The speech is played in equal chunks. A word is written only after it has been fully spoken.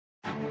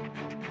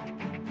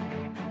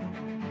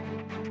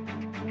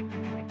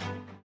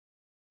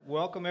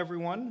Welcome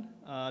everyone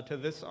to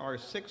this, our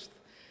sixth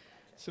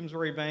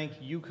Simsbury Bank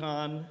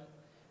UConn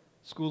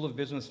School of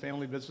Business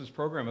Family Business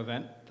Program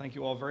event. Thank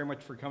you all very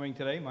much for coming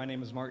today. My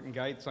name is Martin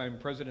Geitz. I'm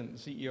President and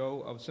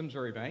CEO of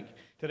Simsbury Bank.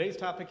 Today's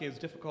topic is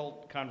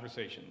difficult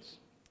conversations.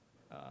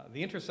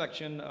 The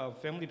intersection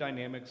of family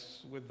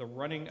dynamics with the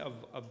running of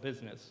a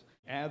business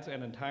adds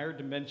an entire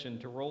dimension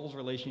to roles,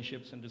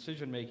 relationships, and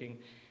decision-making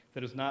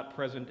that is not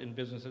present in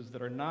businesses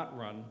that are not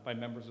run by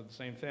members of the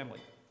same family.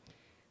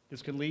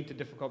 This can lead to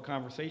difficult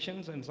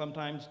conversations and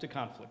sometimes to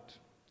conflict.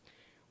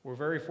 We're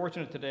very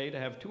fortunate today to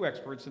have two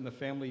experts in the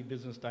family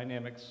business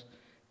dynamics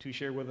to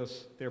share with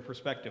us their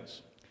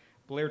perspectives.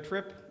 Blair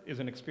Tripp is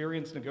an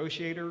experienced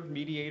negotiator,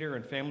 mediator,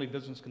 and family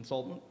business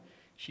consultant.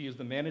 She is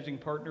the managing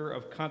partner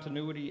of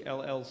Continuity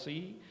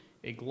LLC,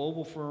 a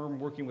global firm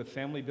working with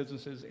family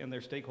businesses and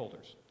their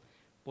stakeholders.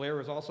 Blair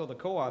is also the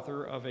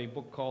co-author of a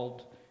book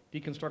called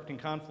Deconstructing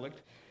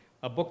Conflict,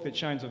 a book that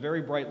shines a very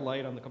bright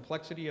light on the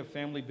complexity of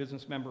family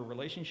business member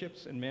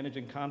relationships and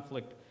managing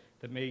conflict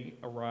that may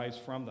arise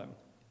from them.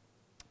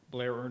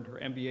 Blair earned her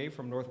MBA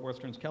from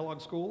Northwestern's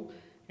Kellogg School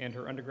and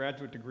her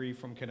undergraduate degree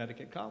from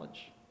Connecticut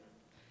College.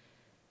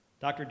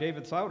 Dr.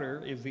 David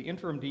Sauter is the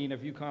interim dean of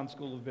UConn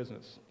School of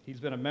Business. He's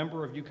been a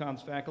member of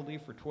UConn's faculty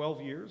for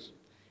 12 years.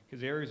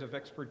 His areas of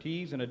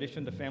expertise, in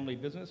addition to family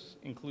business,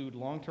 include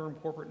long-term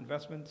corporate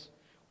investments,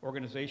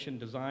 organization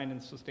design and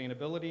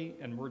sustainability,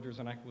 and mergers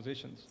and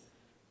acquisitions.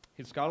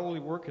 His scholarly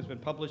work has been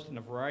published in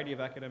a variety of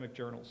academic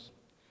journals.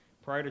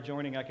 Prior to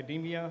joining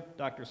academia,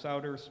 Dr.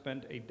 Sauter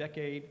spent a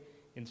decade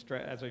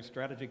as a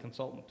strategy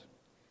consultant.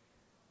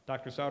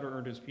 Dr. Sauter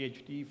earned his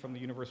PhD from the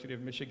University of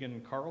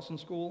Michigan Carlson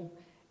School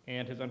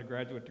and his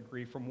undergraduate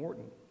degree from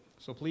Wharton.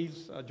 So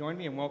please join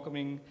me in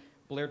welcoming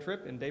Blair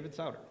Tripp and David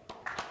Sauter.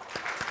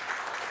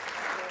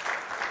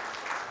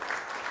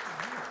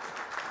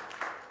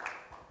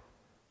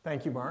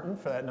 Thank you, Martin,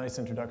 for that nice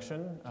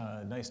introduction.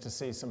 Nice to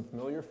see some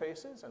familiar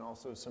faces and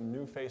also some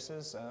new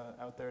faces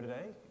out there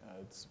today.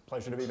 It's a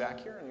pleasure to be back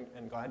here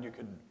and glad you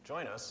could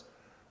join us.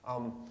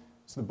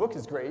 So the book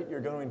is great. You're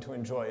going to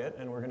enjoy it,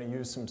 and we're going to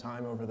use some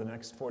time over the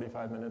next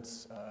 45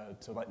 minutes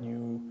to let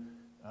you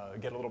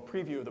get a little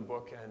preview of the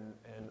book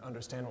and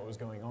understand what was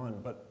going on.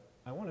 But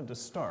I wanted to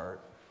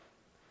start.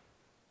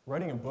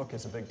 Writing a book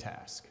is a big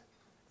task.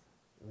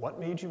 What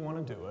made you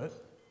want to do it,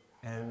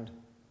 and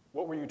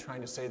what were you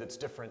trying to say that's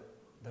different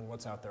than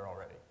what's out there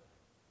already?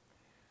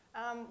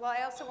 Well,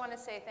 I also want to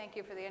say thank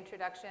you for the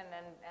introduction,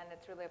 and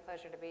it's really a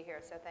pleasure to be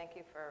here, so thank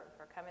you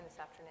for coming this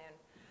afternoon.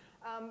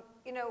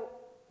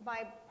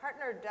 My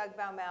partner, Doug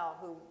Baumel,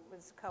 who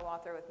was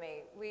co-author with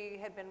me, we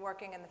had been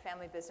working in the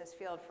family business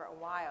field for a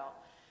while,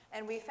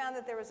 and we found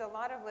that there was a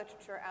lot of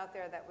literature out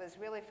there that was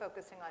really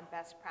focusing on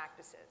best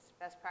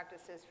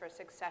practices for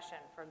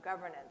succession, for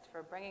governance,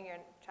 for bringing your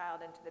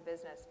child into the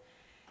business.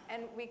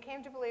 And we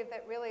came to believe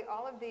that really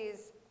all of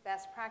these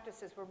best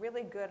practices were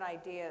really good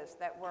ideas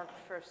that worked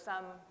for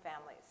some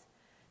families.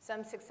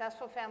 Some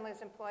successful families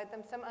employed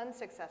them, some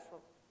unsuccessful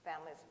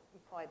families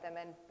employed them,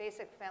 and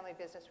basic family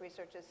business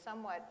research is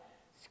somewhat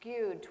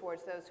skewed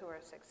towards those who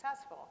are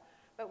successful.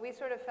 But we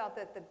sort of felt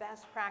that the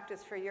best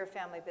practice for your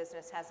family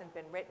business hasn't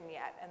been written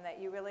yet, and that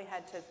you really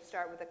had to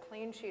start with a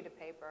clean sheet of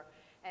paper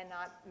and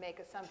not make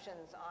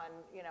assumptions on,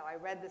 I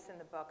read this in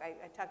the book.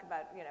 I talk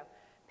about,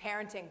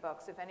 parenting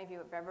books. If any of you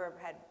have ever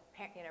had,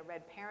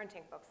 read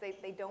parenting books,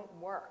 they don't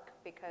work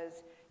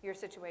because your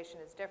situation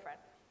is different.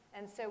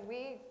 And so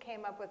we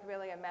came up with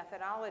really a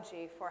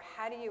methodology for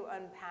how do you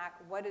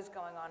unpack what is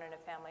going on in a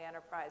family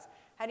enterprise?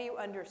 How do you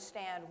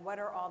understand what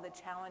are all the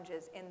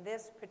challenges in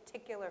this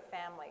particular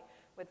family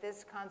with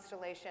this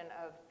constellation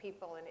of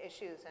people and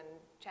issues and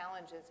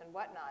challenges and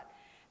whatnot?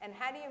 And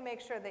how do you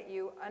make sure that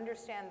you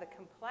understand the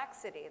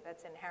complexity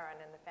that's inherent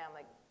in the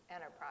family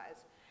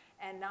enterprise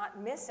and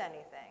not miss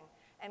anything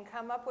and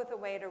come up with a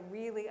way to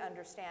really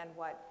understand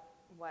what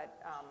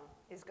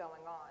is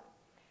going on?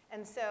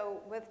 And so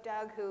with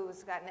Doug,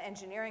 who's got an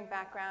engineering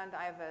background,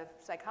 I have a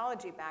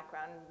psychology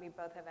background, we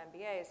both have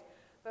MBAs,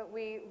 but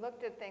we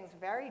looked at things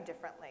very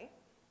differently.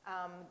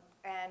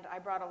 And I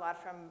brought a lot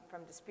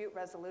from dispute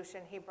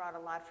resolution. He brought a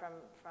lot from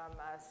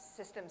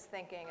systems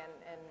thinking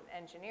and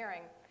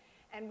engineering.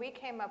 And we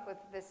came up with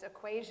this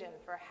equation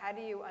for how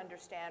do you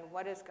understand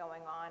what is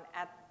going on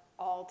at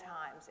all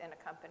times in a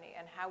company,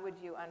 and how would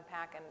you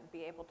unpack and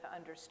be able to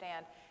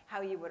understand how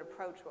you would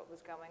approach what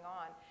was going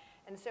on.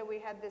 And so we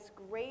had this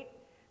great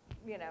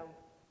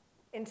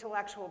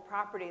intellectual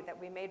property that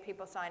we made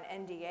people sign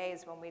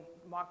NDAs when we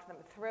walked them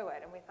through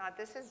it, and we thought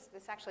this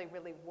actually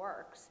really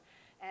works,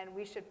 and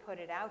we should put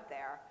it out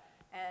there.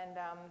 And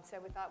so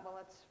we thought, well,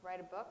 let's write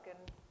a book, and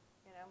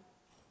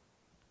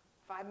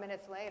 5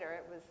 minutes later,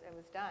 it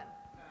was done.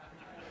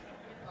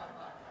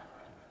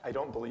 I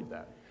don't believe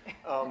that.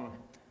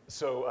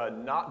 So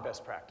not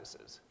best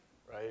practices,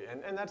 right?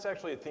 And that's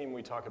actually a theme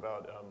we talk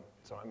about.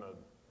 So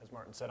as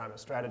Martin said, I'm a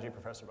strategy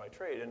professor by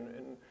trade,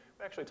 and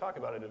we actually talk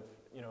about it.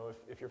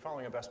 If you're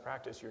following a best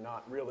practice, you're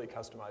not really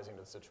customizing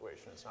to the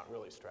situation. It's not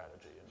really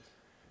strategy,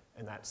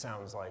 and that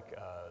sounds like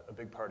a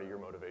big part of your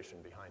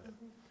motivation behind it.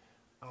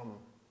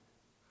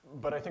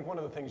 But I think one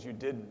of the things you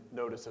did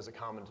notice as a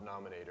common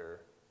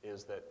denominator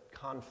is that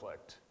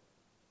conflict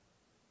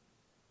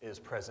is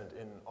present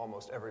in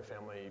almost every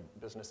family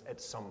business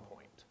at some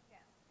point. Yeah.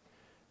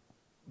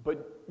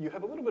 But you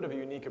have a little bit of a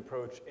unique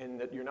approach in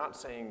that you're not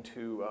saying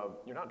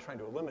you're not trying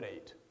to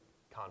eliminate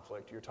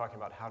conflict, you're talking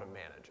about how to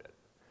manage it.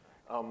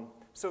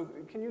 So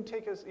can you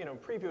take us,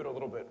 preview it a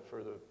little bit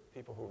for the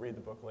people who read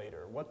the book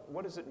later?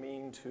 What does it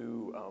mean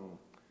to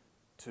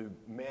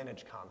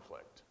manage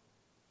conflict,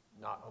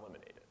 not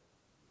eliminate it?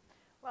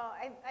 Well,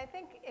 I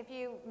think if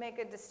you make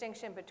a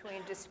distinction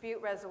between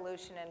dispute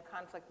resolution and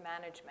conflict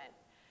management,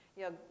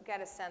 you'll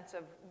get a sense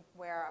of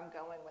where I'm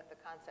going with the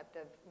concept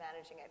of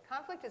managing it.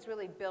 Conflict is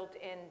really built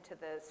into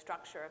the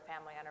structure of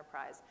family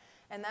enterprise,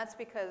 and that's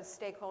because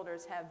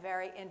stakeholders have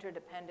very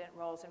interdependent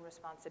roles and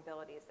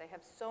responsibilities. They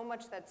have so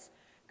much that's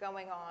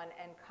going on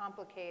and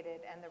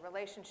complicated, and the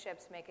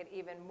relationships make it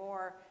even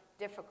more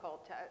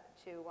difficult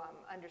to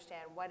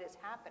understand what is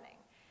happening,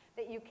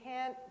 that you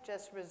can't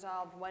just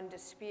resolve one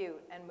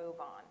dispute and move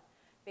on.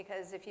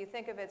 Because if you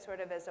think of it sort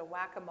of as a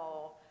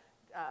whack-a-mole,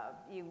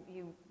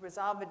 you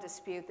resolve a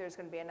dispute, there's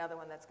going to be another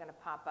one that's going to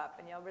pop up,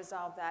 and you'll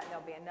resolve that, and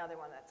there'll be another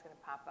one that's going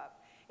to pop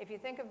up. If you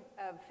think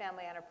of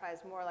family enterprise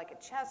more like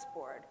a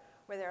chessboard,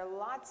 where there are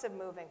lots of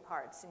moving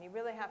parts, and you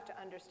really have to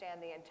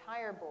understand the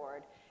entire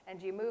board,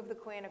 and you move the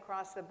queen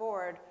across the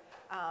board,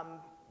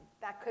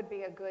 that could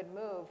be a good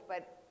move,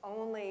 but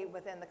only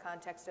within the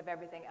context of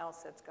everything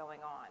else that's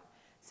going on.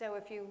 So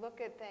if you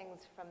look at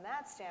things from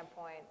that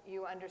standpoint,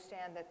 you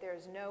understand that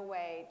there's no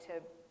way to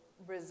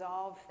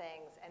resolve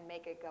things and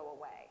make it go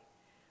away.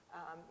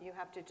 You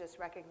have to just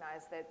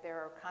recognize that there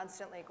are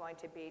constantly going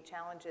to be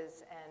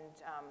challenges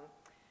and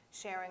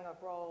sharing of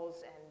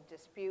roles and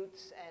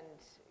disputes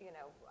and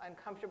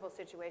uncomfortable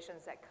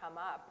situations that come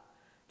up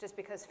just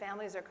because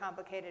families are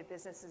complicated,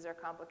 businesses are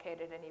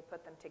complicated, and you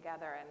put them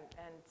together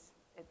and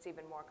it's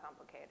even more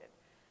complicated.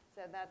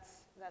 So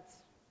that's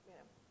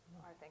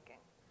our thinking.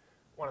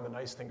 One of the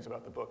nice things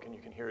about the book, and you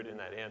can hear it in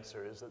that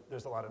answer, is that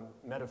there's a lot of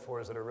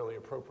metaphors that are really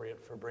appropriate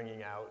for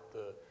bringing out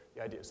the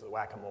ideas of the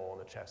whack-a-mole and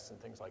the chess and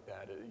things like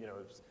that.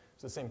 It's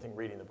the same thing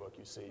reading the book.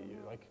 You see,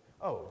 you're like,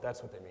 oh,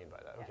 that's what they mean by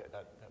that. Okay,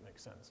 that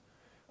makes sense.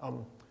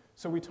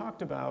 So we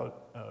talked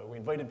about, we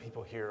invited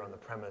people here on the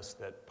premise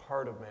that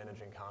part of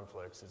managing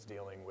conflicts is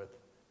dealing with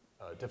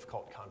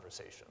difficult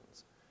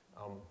conversations.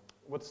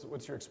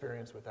 What's your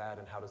experience with that,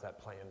 and how does that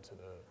play into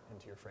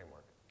your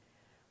framework?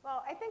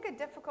 Well, I think a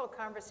difficult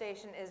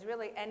conversation is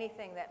really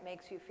anything that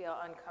makes you feel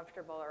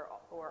uncomfortable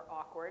or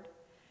awkward,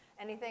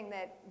 anything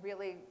that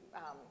really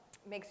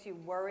makes you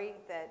worry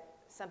that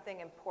something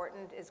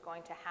important is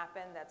going to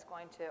happen that's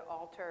going to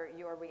alter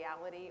your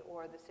reality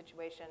or the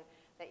situation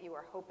that you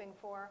are hoping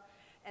for.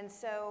 And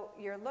so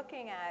you're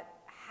looking at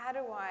how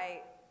do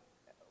I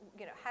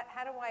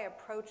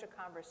approach a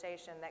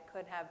conversation that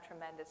could have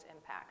tremendous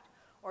impact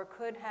or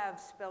could have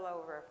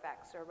spillover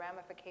effects or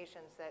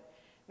ramifications that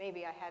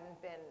maybe I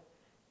hadn't been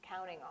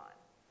counting on.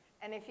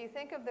 And if you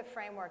think of the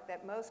framework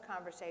that most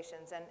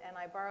conversations, and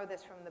I borrow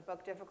this from the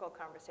book Difficult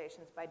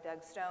Conversations by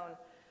Doug Stone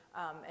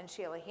and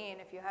Sheila Heen.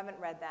 If you haven't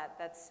read that,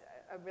 that's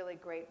a really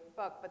great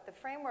book. But the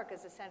framework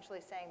is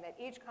essentially saying that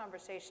each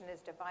conversation is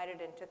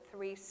divided into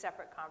 3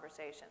 separate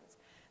conversations.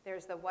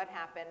 There's the what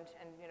happened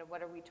and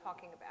what are we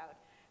talking about.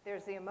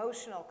 There's the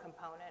emotional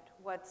component,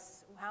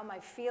 how am I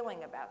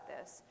feeling about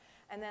this?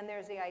 And then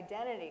there's the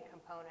identity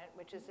component,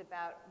 which is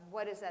about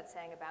what is that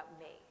saying about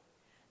me?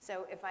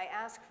 So if I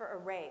ask for a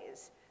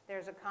raise,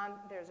 there's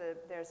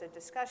a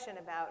discussion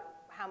about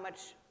how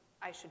much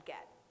I should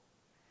get.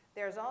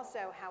 There's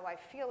also how I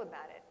feel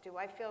about it. Do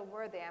I feel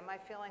worthy? Am I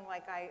feeling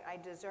like I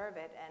deserve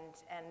it?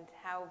 And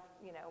how,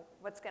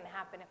 what's going to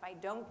happen if I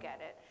don't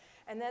get it?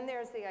 And then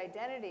there's the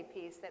identity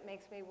piece that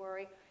makes me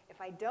worry,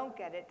 if I don't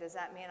get it, does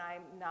that mean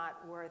I'm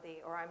not worthy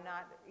or I'm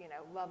not,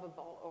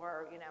 lovable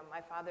or,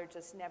 my father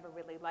just never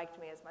really liked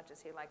me as much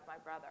as he liked my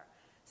brother.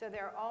 So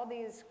there are all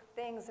these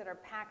things that are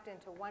packed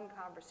into one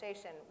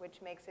conversation,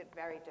 which makes it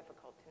very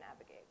difficult to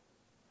navigate.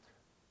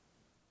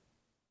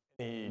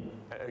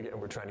 Again,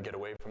 we're trying to get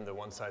away from the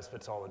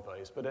one-size-fits-all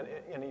advice, but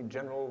any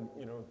general,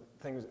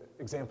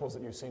 examples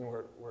that you've seen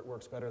where it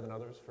works better than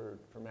others for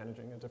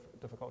managing a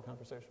difficult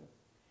conversation?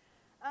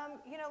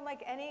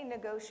 Like any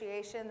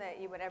negotiation that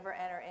you would ever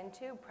enter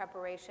into,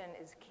 preparation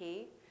is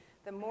key.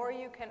 The more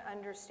you can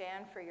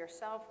understand for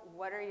yourself,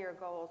 what are your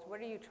goals? What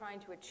are you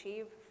trying to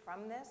achieve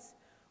from this?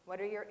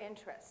 What are your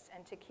interests?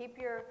 And to keep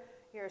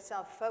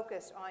yourself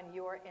focused on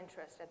your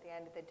interest at the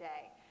end of the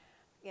day.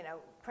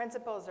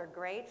 Principles are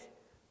great,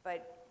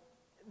 but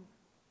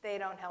they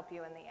don't help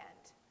you in the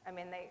end. I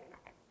mean,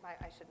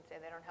 I shouldn't say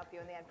they don't help you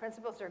in the end.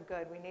 Principles are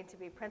good. We need to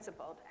be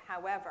principled.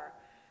 However,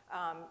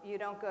 you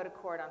don't go to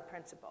court on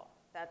principle.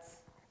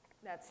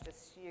 That's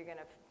just, you're going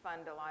to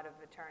fund a lot of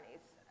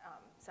attorneys'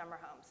 summer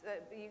homes.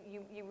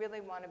 You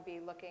really want to be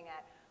looking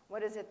at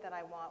what is it that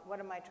I want, what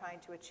am I trying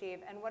to achieve,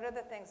 and what are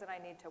the things that I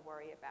need to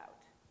worry about.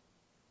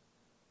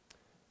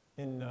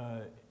 In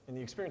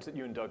the experience that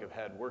you and Doug have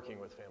had working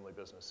with family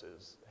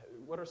businesses,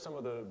 what are some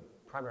of the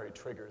primary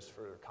triggers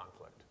for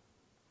conflict?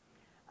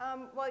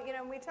 Well,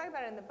 we talk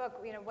about it in the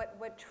book,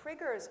 what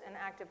triggers an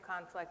active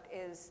conflict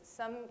is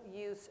some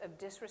use of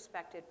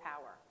disrespected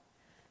power.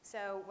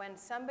 So when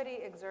somebody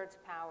exerts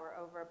power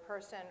over a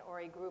person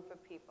or a group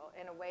of people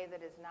in a way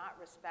that is not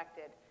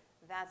respected,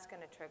 that's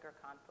going to trigger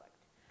conflict.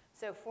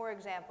 So for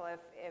example,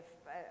 if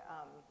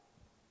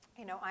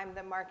I'm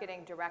the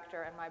marketing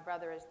director and my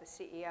brother is the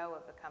CEO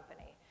of the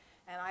company,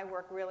 and I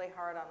work really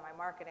hard on my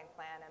marketing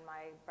plan, and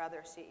my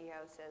brother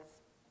CEO says,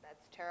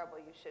 that's terrible,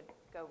 you should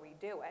go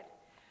redo it.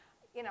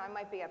 I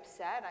might be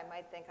upset. I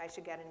might think I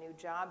should get a new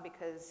job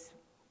because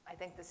I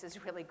think this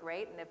is really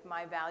great, and if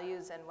my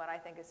values and what I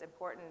think is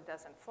important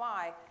doesn't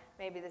fly,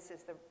 maybe this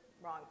is the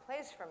wrong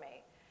place for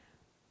me.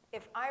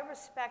 If I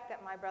respect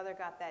that my brother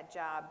got that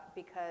job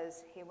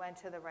because he went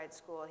to the right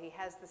school, he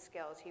has the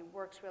skills, he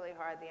works really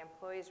hard, the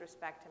employees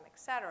respect him, et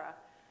cetera,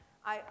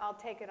 I'll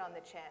take it on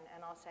the chin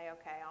and I'll say,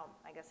 okay,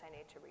 I guess I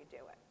need to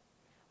redo it.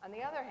 On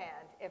the other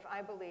hand, if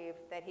I believe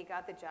that he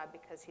got the job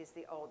because he's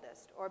the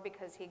oldest, or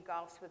because he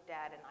golfs with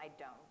dad and I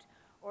don't,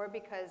 or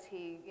because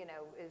he,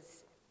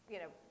 is,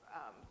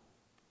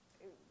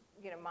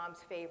 mom's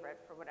favorite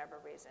for whatever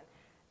reason,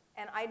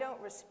 and I don't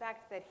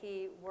respect that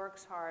he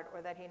works hard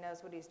or that he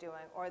knows what he's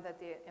doing or that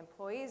the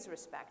employees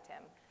respect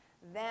him,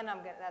 then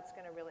that's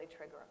going to really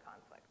trigger a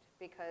conflict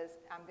because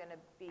I'm going to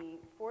be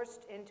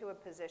forced into a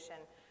position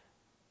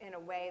in a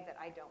way that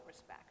I don't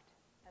respect,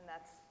 and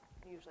that's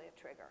usually a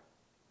trigger.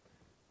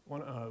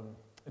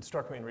 It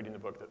struck me in reading the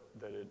book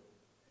that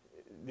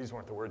these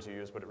weren't the words you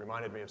used, but it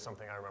reminded me of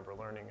something I remember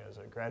learning as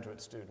a graduate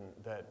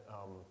student that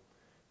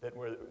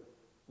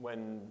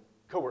when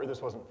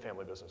this wasn't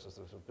family businesses,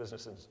 this was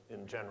businesses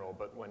in general,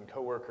 but when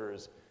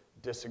coworkers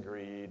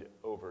disagreed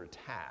over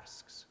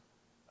tasks,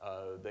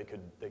 they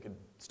could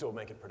still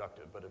make it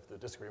productive, but if the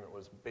disagreement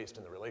was based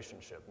in the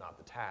relationship, not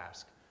the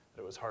task,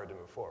 that it was hard to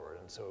move forward.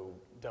 And so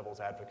devil's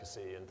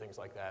advocacy and things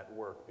like that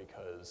work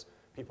because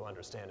people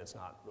understand it's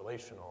not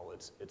relational,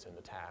 it's in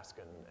the task,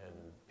 and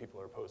people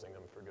are opposing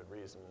them for good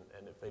reason.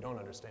 And if they don't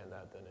understand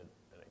that, then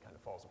it kind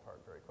of falls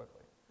apart very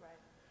quickly. Right.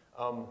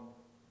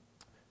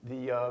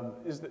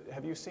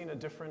 Have you seen a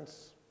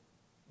difference,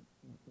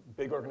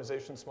 big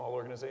organizations, small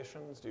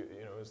organizations?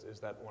 Is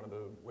that one of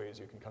the ways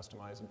you can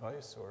customize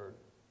advice, or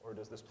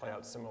does this play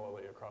out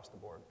similarly across the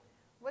board?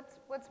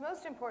 What's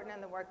most important in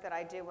the work that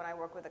I do when I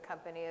work with a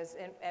company is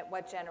at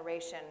what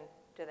generation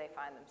do they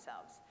find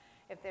themselves.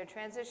 If they're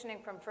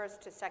transitioning from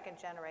first to second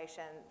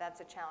generation, that's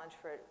a challenge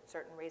for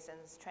certain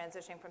reasons.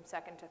 Transitioning from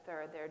second to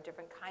third, there are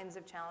different kinds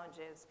of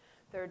challenges.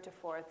 Third to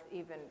fourth,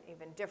 even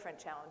different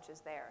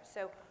challenges there.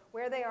 So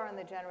where they are in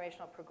the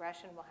generational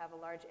progression will have a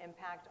large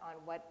impact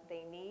on what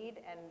they need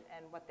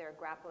and what they're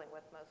grappling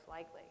with most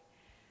likely.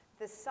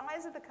 The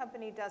size of the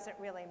company doesn't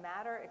really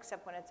matter,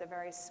 except when it's a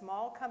very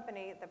small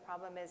company, the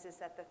problem is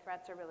that the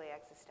threats are really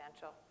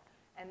existential.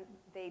 And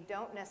they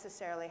don't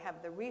necessarily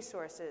have the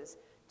resources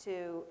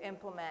to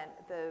implement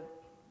the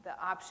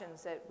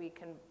options that we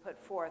can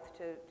put forth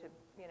to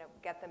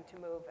get them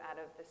to move out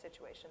of the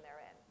situation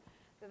they're in.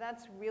 So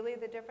that's really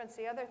the difference.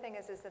 The other thing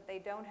is that they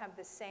don't have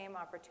the same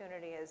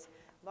opportunity as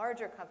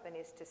larger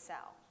companies to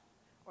sell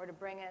or to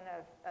bring in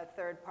a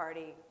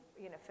third-party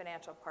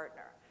financial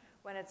partner.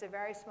 When it's a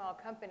very small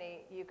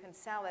company, you can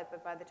sell it,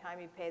 but by the time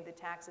you pay the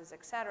taxes,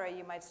 et cetera,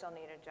 you might still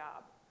need a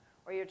job,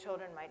 or your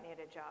children might need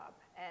a job.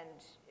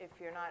 And if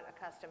you're not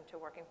accustomed to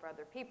working for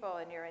other people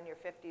and you're in your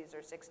 50s or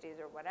 60s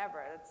or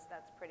whatever,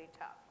 that's pretty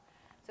tough.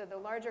 So the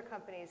larger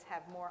companies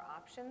have more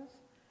options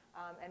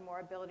and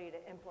more ability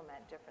to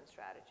implement different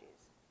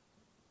strategies.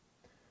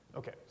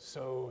 Okay,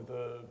 so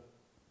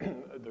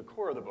the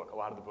core of the book, a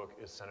lot of the book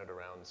is centered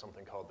around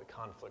something called the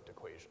conflict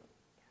equation,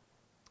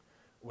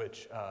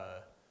 which,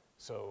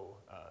 so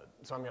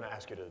I'm going to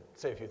ask you to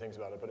say a few things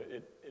about it, but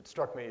it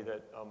struck me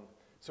that,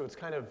 so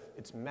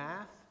it's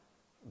math,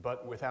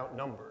 but without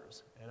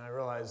numbers. And I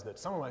realized that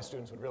some of my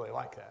students would really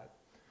like that.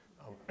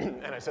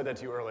 And I said that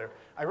to you earlier.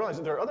 I realized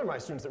that there are other of my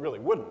students that really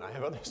wouldn't. I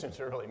have other students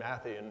who are really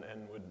mathy and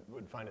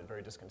would find it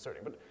very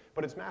disconcerting.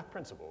 But it's math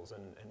principles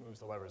and moves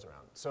the levers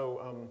around.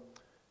 So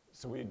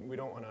we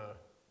don't want to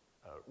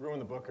ruin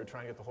the book or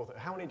try and get the whole thing.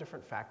 How many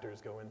different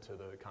factors go into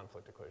the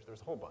conflict equation?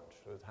 There's a whole bunch.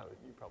 How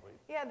you probably.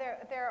 Yeah,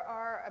 there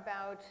are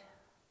about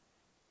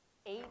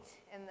 8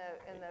 in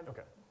the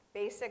okay.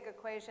 Basic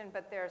equation,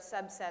 but there are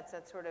subsets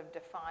that sort of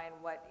define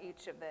what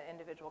each of the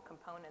individual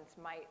components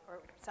might, or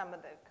some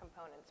of the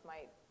components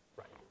might.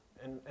 Right,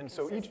 and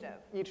so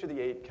each of the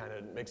 8 kind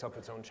of makes up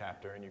its own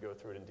chapter, and you go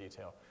through it in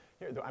detail.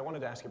 Here, I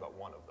wanted to ask you about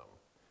one of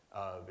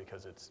them,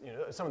 because it's,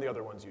 some of the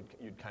other ones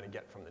you'd kind of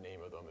get from the name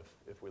of them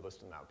if we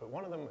listed them out, but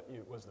one of them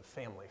was the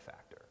family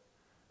factor.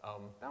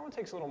 That one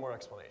takes a little more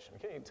explanation.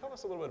 Can you tell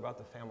us a little bit about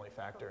the family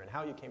factor and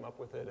how you came up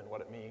with it and what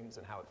it means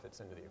and how it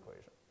fits into the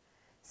equation?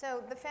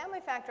 So the family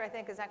factor, I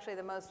think, is actually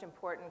the most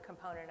important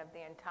component of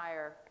the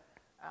entire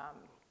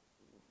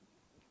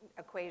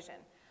equation.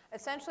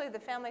 Essentially, the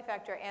family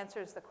factor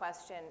answers the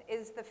question,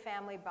 is the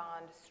family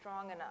bond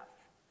strong enough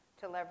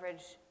to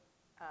leverage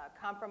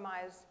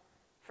compromise,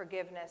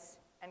 forgiveness,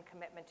 and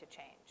commitment to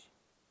change?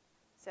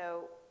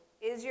 So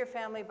Is your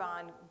family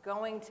bond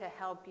going to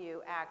help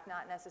you act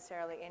not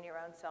necessarily in your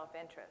own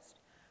self-interest,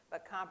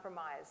 but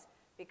compromise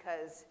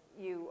because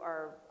you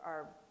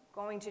are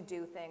going to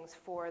do things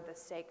for the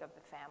sake of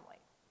the family?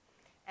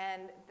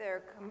 And there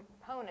are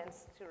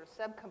components, sort of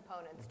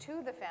subcomponents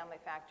to the family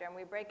factor, and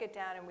we break it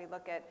down and we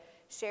look at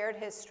shared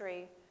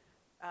history,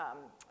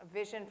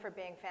 vision for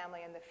being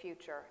family in the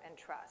future, and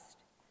trust.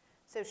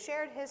 So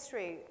shared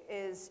history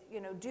is,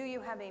 do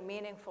you have a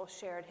meaningful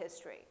shared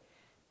history?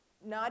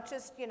 Not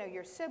just,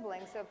 your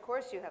siblings, so of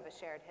course you have a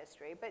shared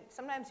history, but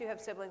sometimes you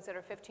have siblings that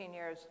are 15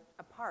 years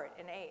apart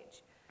in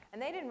age, and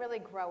they didn't really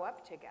grow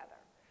up together.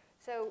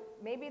 So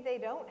maybe they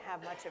don't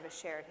have much of a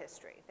shared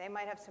history. They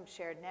might have some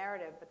shared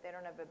narrative, but they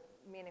don't have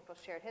a meaningful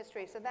shared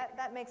history, so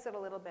that makes it a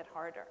little bit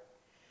harder.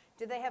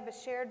 Do they have a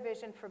shared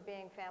vision for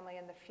being family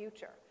in the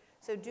future?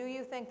 So do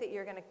you think that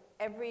you're going to,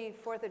 every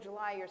 4th of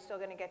July, you're still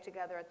going to get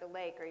together at the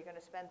lake, or you're going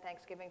to spend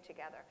Thanksgiving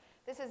together?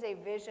 This is a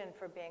vision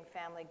for being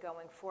family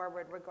going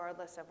forward,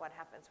 regardless of what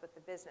happens with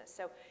the business.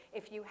 So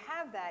if you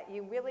have that,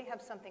 you really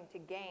have something to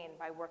gain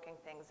by working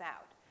things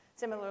out.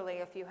 Similarly,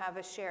 if you have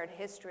a shared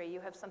history, you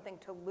have something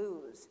to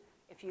lose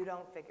if you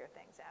don't figure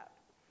things out.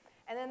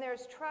 And then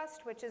there's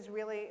trust, which is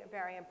really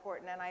very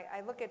important. And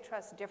I look at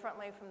trust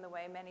differently from the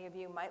way many of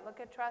you might look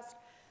at trust.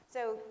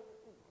 So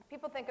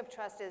people think of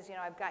trust as,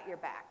 I've got your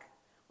back.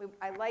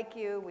 I like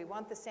you, we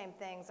want the same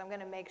things, I'm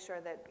going to make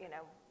sure that,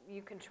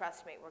 you can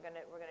trust me, we're going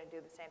to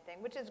do the same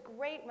thing, which is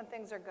great when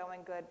things are going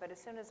good, but as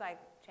soon as I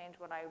change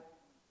what I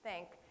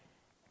think,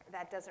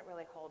 that doesn't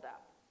really hold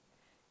up.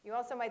 You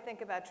also might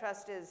think about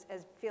trust as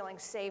feeling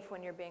safe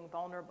when you're being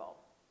vulnerable.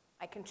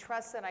 I can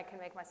trust that I can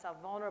make myself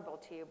vulnerable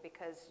to you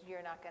because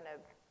you're not going to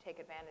take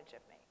advantage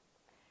of me.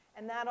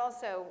 And that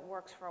also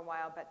works for a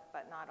while,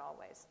 but not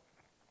always.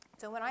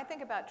 So when I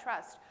think about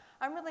trust,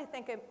 I'm really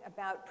thinking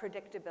about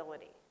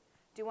predictability.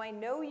 Do I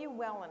know you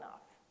well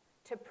enough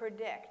to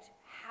predict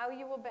how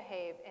you will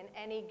behave in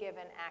any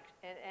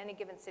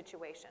given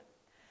situation,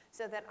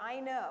 so that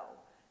I know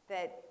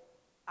that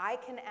I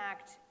can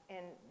act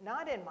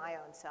not in my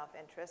own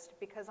self-interest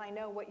because I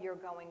know what you're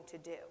going to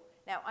do.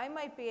 Now, I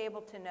might be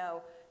able to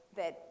know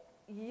that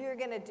you're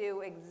going to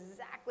do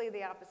exactly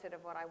the opposite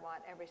of what I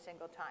want every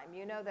single time.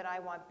 You know that I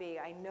want B.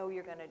 I know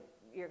you're going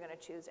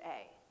to choose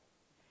A.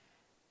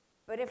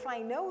 But if I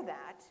know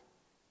that,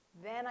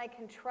 then I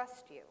can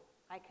trust you.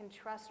 I can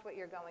trust what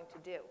you're going to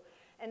do.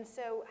 And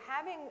so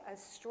having a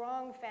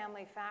strong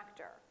family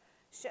factor,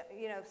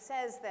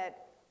 says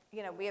that,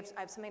 I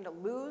have something to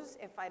lose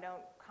if I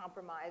don't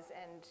compromise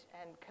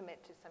and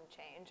commit to some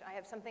change. I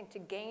have something to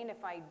gain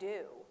if I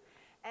do.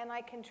 And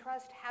I can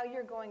trust how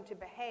you're going to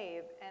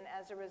behave, and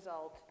as a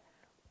result,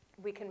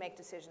 we can make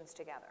decisions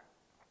together.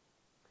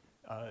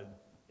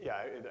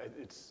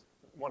 It's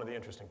one of the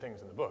interesting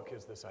things in the book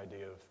is this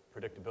idea of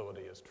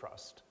predictability as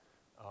trust.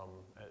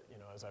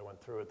 As I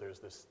went through it, there's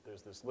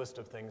this list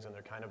of things, and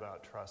they're kind of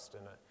about trust.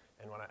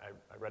 And when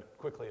I read it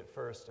quickly at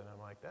first, and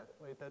I'm like,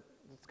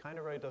 that's kind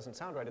of right, doesn't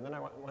sound right. And then I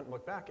went and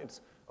looked back.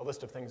 It's a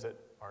list of things that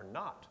are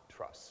not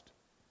trust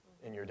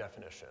in your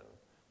definition,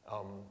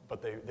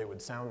 but they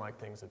would sound like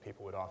things that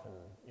people would often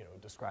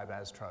describe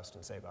as trust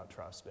and say about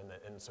trust.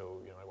 And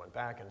so I went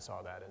back and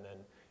saw that,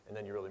 and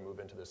then you really move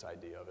into this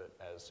idea of it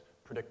as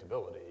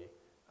predictability.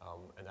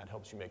 And that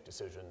helps you make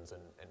decisions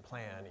and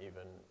plan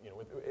even,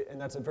 and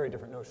that's a very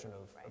different notion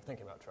of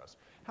thinking about trust.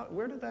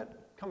 Where did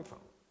that come from?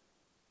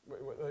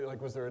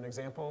 Like, was there an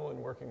example in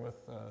working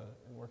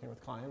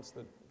with clients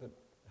that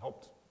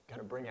helped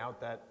kind of bring out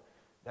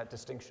that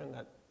distinction,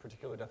 that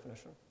particular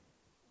definition?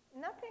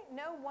 Nothing,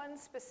 no one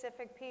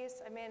specific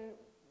piece. I mean,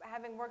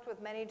 having worked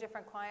with many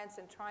different clients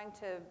and trying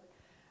to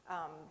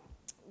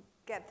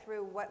get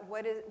through what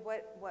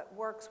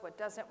works, what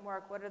doesn't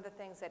work, what are the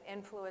things that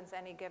influence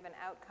any given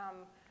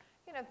outcome,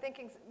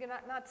 thinking,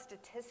 not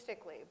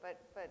statistically,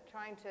 but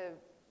trying to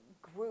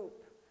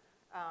group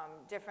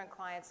different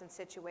clients and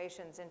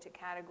situations into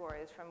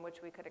categories from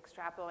which we could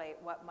extrapolate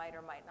what might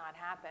or might not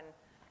happen.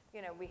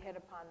 We hit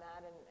upon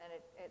that, and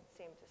it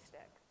seemed to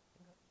stick.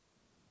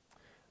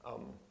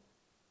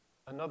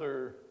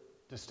 Another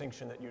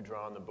distinction that you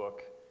draw in the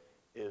book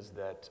is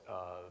that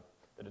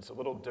it's a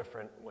little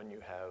different when you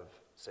have,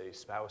 say,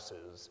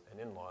 spouses and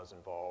in-laws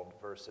involved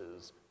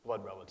versus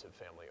blood relative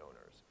family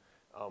owners.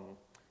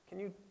 Can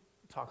you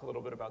talk a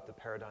little bit about the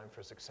paradigm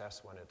for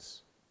success when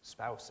it's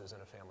spouses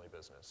in a family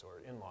business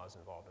or in-laws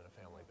involved in a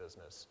family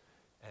business,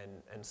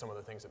 and some of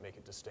the things that make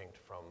it distinct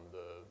from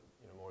the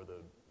more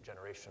the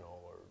generational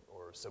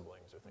or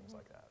siblings or things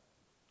like that?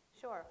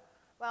 Sure.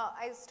 Well,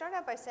 I start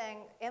out by saying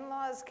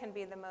in-laws can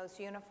be the most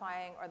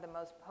unifying or the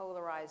most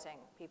polarizing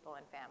people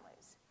in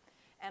families.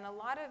 And a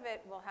lot of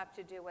it will have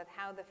to do with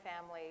how the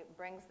family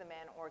brings them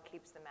in or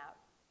keeps them out.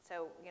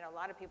 So, a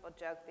lot of people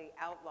joke the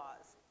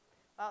outlaws.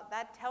 Well,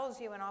 that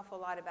tells you an awful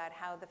lot about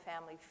how the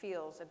family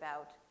feels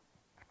about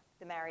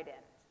the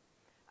married-ins.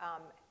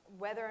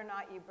 Whether or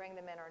not you bring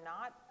them in or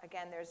not,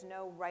 again, there's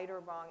no right or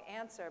wrong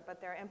answer, but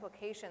there are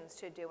implications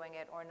to doing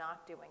it or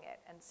not doing it.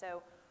 And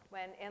so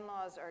when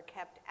in-laws are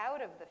kept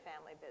out of the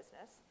family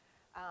business,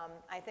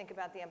 I think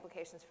about the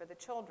implications for the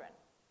children.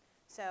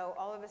 So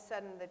all of a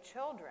sudden, the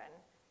children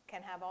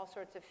can have all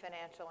sorts of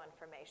financial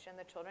information.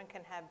 The children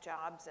can have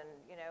jobs and,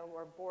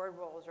 or board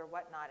roles or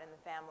whatnot in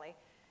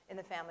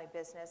the family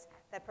business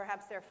that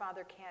perhaps their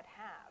father can't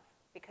have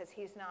because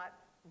he's not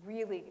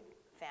really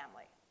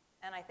family.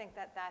 And I think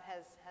that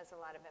has a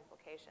lot of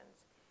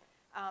implications.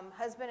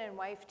 Husband and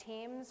wife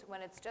teams,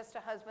 when it's just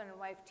a husband and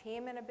wife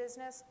team in a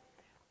business,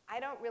 I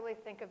don't really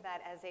think of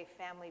that as a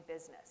family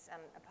business.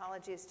 And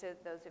apologies to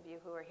those of you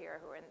who are here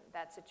who are in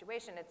that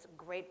situation. It's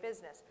great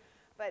business.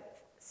 But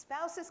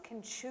spouses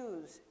can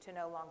choose to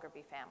no longer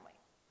be family.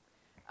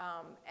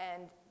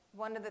 And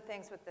one of the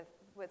things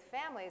with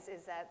families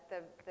is that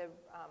the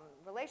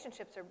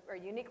relationships are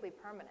uniquely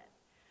permanent.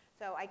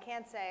 So I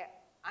can't say,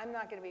 I'm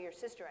not going to be your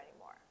sister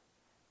anymore.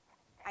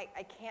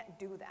 I can't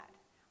do that.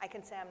 I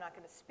can say I'm not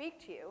going to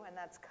speak to you, and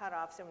that's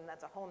cutoffs, and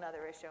that's a whole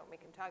other issue, and we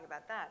can talk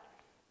about that.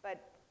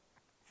 But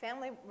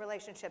family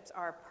relationships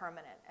are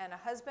permanent, and a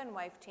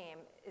husband-wife team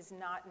is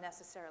not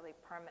necessarily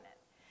permanent.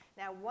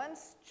 Now,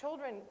 once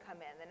children come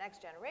in, the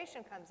next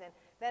generation comes in,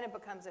 then it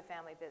becomes a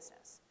family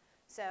business.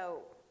 So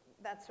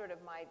that's sort of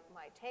my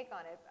take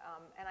on it.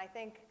 And I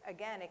think,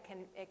 again,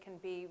 it can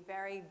be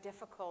very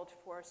difficult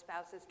for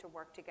spouses to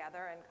work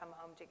together and come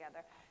home together.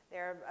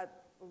 There are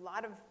a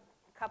lot of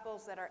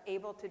couples that are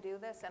able to do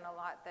this and a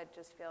lot that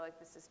just feel like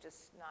this is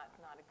just not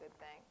a good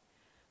thing.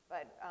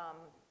 But,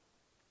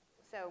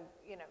 so,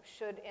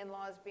 should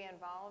in-laws be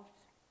involved?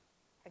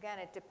 Again,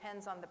 it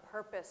depends on the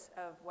purpose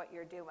of what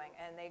you're doing,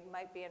 and they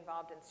might be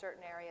involved in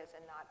certain areas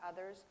and not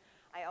others.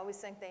 I always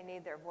think they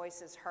need their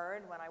voices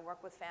heard. When I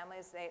work with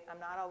families, I'm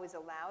not always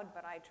allowed,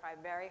 but I try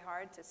very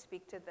hard to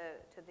speak to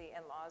the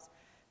in-laws,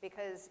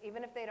 because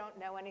even if they don't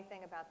know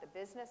anything about the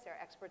business,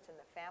 they're experts in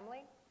the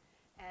family,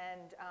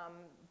 and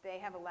they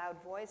have a loud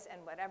voice,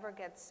 and whatever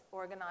gets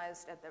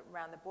organized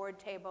around the board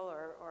table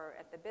or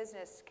at the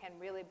business can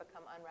really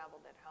become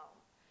unraveled at home.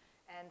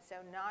 And so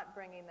not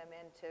bringing them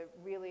into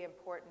really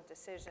important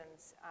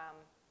decisions,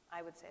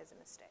 I would say is a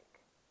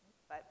mistake,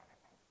 but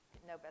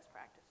no best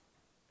practice.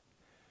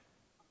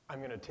 I'm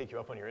going to take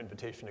you up on your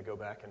invitation to go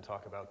back and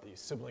talk about the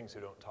siblings who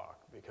don't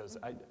talk, because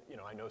I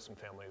know some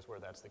families where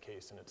that's the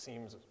case, and it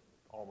seems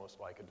almost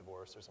like a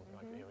divorce or something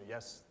like that.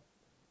 Yes,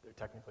 they're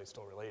technically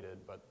still related,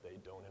 but they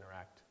don't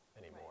interact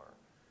anymore.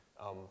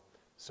 Right.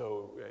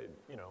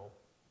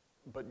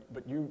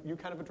 But you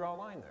kind of draw a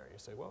line there. You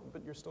say, well,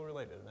 but you're still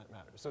related, and that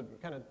matters. So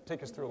kind of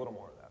take us through a little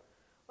more of that.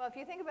 Well, if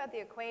you think about the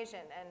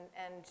equation,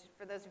 and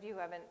for those of you who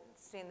haven't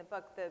seen the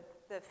book,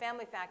 the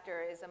family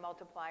factor is a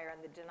multiplier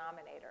in the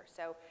denominator.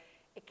 So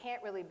it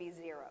can't really be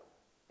zero,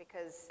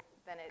 because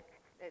then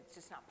it's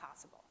just not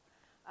possible,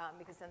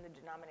 because then the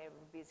denominator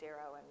would be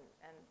zero,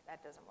 and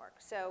that doesn't work.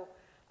 So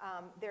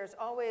there's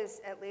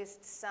always at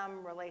least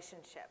some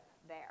relationship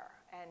there,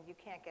 and you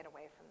can't get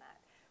away from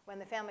that. When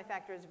the family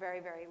factor is very,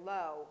 very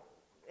low,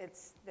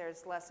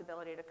 there's less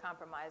ability to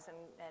compromise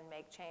and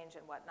make change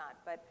and whatnot.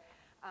 But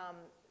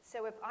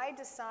so if I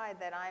decide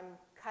that I'm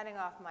cutting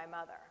off my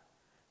mother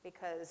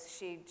because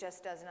she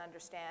just doesn't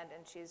understand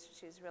and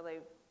she's really,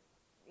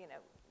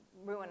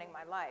 ruining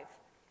my life,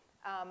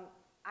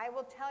 I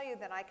will tell you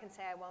that I can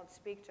say I won't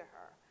speak to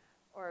her.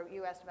 Or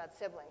you asked about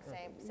siblings,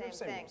 same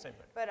thing. Same thing.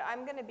 But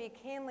I'm going to be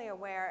keenly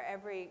aware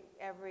every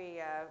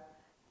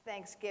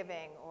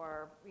Thanksgiving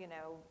or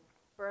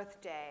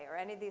birthday or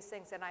any of these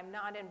things that I'm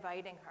not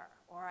inviting her,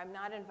 or I'm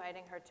not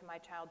inviting her to my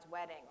child's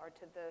wedding or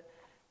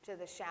to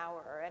the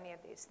shower or any of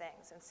these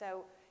things. And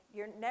so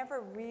you're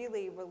never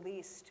really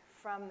released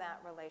from that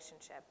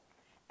relationship.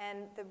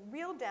 And the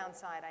real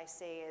downside I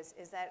see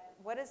is that,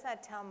 what does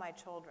that tell my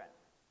children?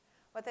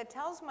 What that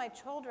tells my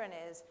children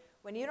is,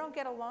 when you don't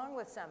get along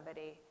with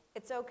somebody,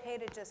 it's okay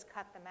to just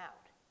cut them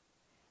out.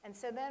 And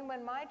so then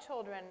when my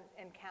children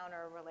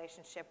encounter a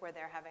relationship where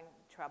they're having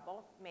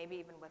trouble, maybe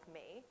even with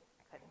me,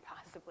 couldn't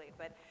possibly,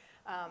 but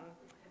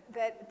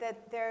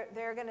that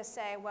they're going to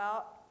say,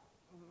 well,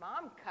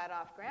 Mom cut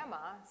off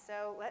Grandma,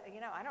 so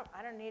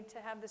I don't need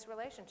to have this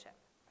relationship.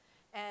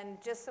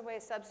 And just the way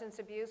substance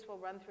abuse will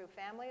run through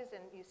families,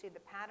 and you see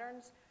the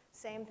patterns,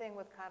 same thing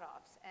with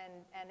cutoffs.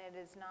 And it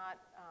is not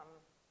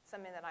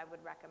something that I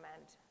would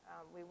recommend.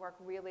 We work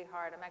really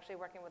hard. I'm actually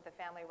working with a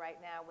family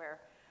right now where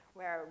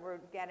we're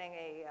getting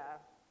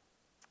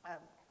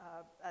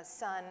a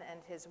son and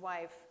his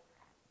wife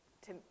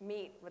to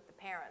meet with the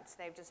parents.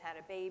 They've just had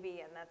a baby,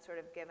 and that's sort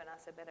of given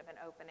us a bit of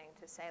an opening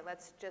to say,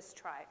 let's just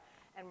try.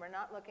 And we're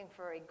not looking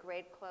for a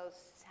great,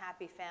 close,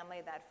 happy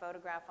family, that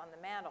photograph on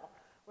the mantle.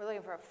 We're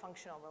looking for a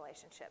functional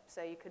relationship,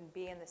 so you can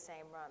be in the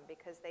same room,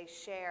 because they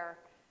share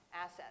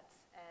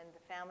assets, and the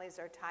families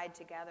are tied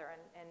together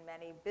in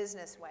many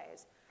business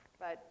ways.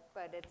 But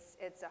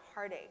it's a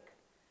heartache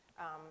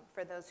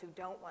for those who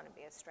don't want to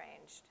be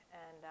estranged.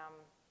 And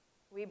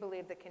we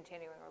believe that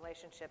continuing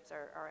relationships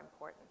are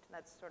important.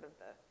 That's sort of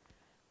the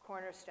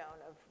cornerstone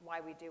of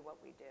why we do what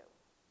we do.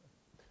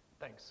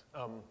 Thanks.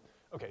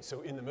 Okay,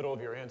 so in the middle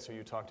of your answer,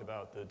 you talked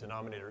about the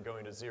denominator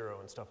going to zero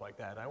and stuff like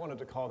that. I wanted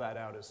to call that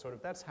out as sort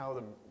of, that's how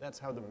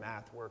the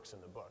math works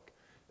in the book.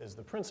 is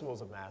the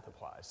principles of math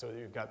apply. So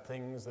you've got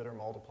things that are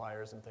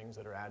multipliers and things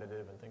that are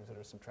additive and things that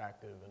are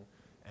subtractive,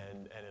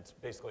 and it's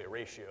basically a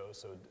ratio,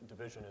 so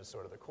division is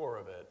sort of the core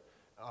of it.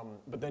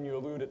 But then you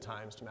allude at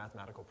times to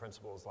mathematical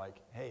principles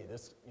like, hey,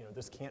 this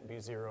can't be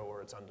 0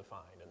 or it's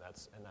undefined, and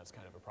that's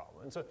kind of a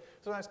problem. And so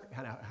that's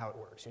kind of how it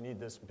works. You need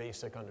this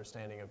basic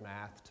understanding of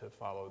math to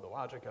follow the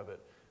logic of it,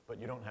 but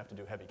you don't have to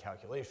do heavy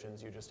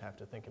calculations. You just have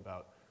to think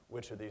about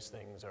which of these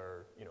things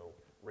are,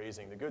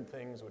 raising the good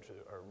things, which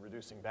are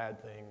reducing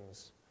bad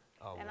things,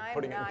 And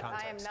putting it in I am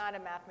context. not a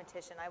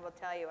mathematician, I will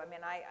tell you. I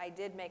mean, I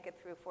did make it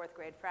through 4th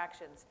grade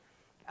fractions.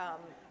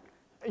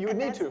 You would And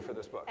need that's- to for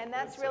this book. And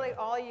that's It's, really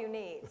all you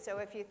need. So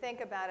if you think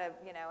about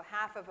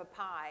half of a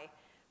pie,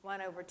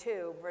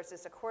 1/2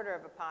 versus 1/4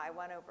 of a pie,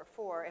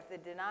 1/4, if the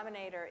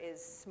denominator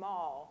is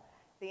small,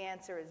 the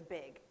answer is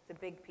big, the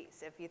big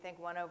piece. If you think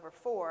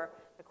 1/4,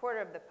 the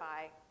 1/4 of the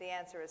pie, the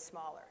answer is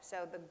smaller.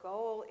 So the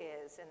goal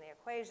is, in the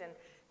equation,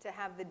 to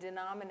have the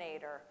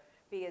denominator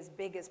be as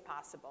big as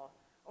possible,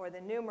 or the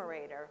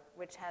numerator,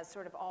 which has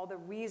sort of all the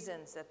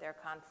reasons that there are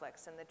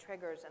conflicts and the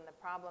triggers and the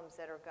problems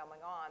that are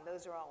going on,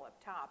 those are all up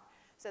top.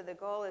 So the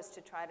goal is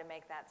to try to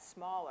make that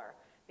smaller,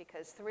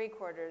 because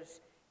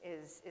 3/4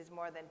 is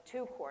more than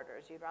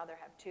 2/4. You'd rather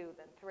have 2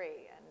 than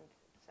 3. And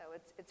so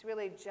it's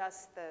really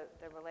just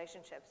the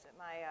relationships.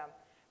 My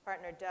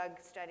partner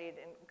Doug studied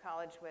in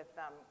college with,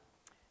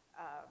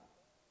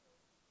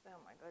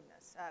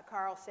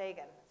 Carl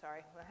Sagan,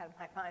 sorry, I had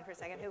my mind for a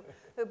second,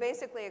 who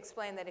basically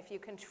explained that if you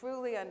can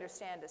truly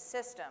understand a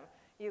system,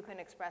 you can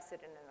express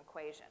it in an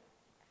equation.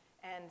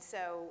 And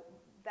so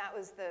that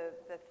was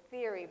the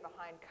theory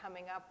behind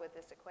coming up with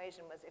this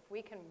equation, was if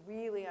we can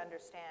really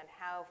understand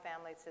how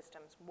family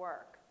systems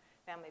work,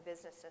 family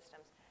business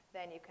systems,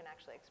 then you can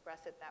actually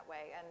express it that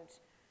way. And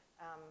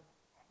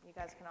you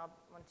guys can all,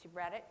 once you've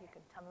read it, you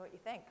can tell me what you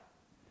think.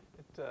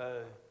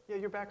 Yeah,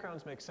 your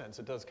backgrounds make sense.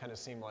 It does kind of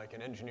seem like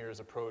an engineer's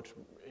approach,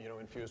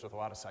 infused with a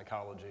lot of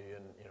psychology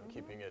and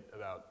keeping it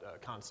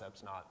about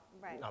concepts, not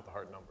the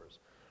hard numbers.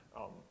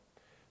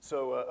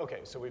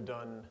 So we've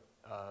done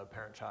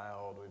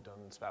parent-child, we've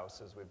done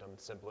spouses, we've done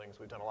siblings,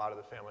 we've done a lot of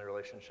the family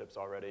relationships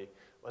already.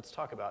 Let's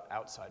talk about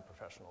outside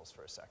professionals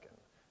for a second.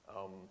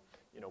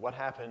 What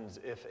happens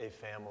if a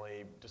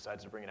family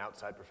decides to bring an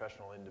outside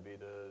professional in to be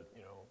the,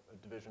 a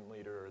division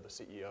leader or the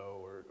CEO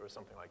or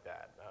something like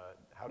that?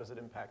 How does it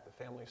impact the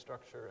family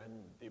structure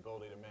and the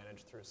ability to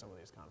manage through some of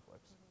these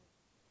conflicts?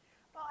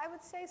 Well, I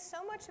would say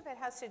so much of it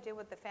has to do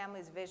with the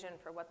family's vision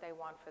for what they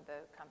want for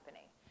the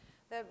company.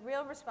 The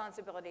real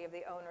responsibility of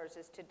the owners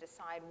is to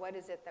decide what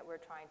is it that we're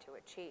trying to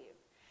achieve.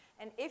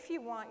 And if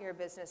you want your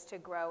business to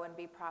grow and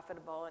be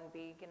profitable and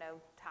be,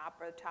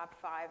 top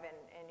 5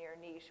 in your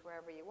niche,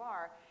 wherever you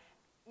are,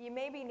 you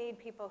maybe need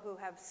people who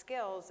have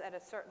skills at a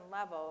certain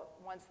level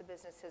once the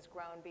business has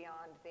grown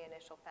beyond the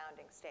initial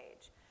founding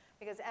stage.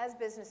 Because as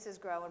businesses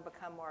grow and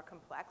become more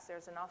complex,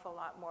 there's an awful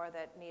lot more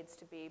that needs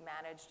to be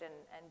managed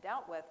and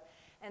dealt with.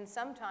 And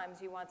sometimes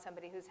you want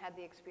somebody who's had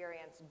the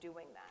experience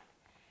doing that.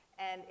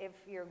 And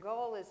if your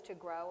goal is to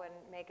grow and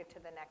make it to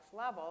the next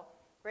level,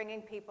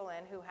 bringing people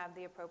in who have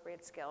the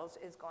appropriate skills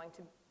is going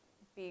to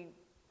be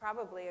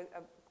probably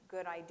a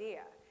good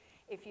idea.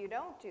 If you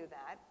don't do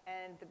that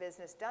and the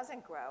business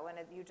doesn't grow and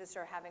you just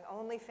are having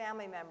only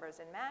family members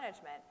in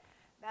management,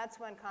 that's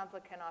when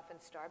conflict can often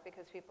start,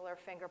 because people are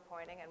finger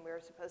pointing and we're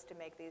supposed to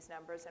make these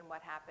numbers and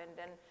what happened,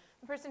 and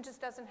the person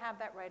just doesn't have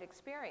that right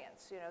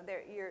experience.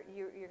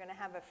 You're going to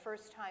have a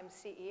first-time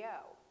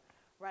CEO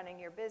running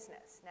your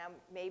business. Now,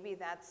 maybe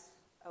that's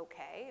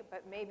okay,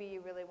 but maybe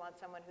you really want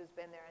someone who's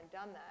been there and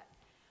done that.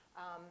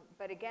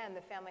 But again,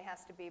 the family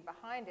has to be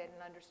behind it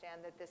and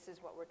understand that this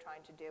is what we're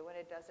trying to do, and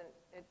it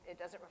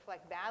doesn't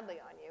reflect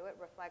badly on you. It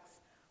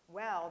reflects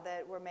well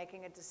that we're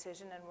making a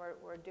decision and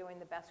we're doing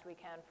the best we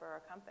can for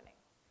our company.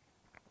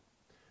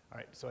 All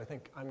right, so I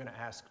think I'm going to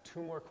ask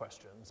 2 more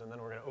questions, and then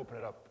we're going to open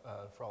it up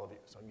for all of you.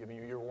 So I'm giving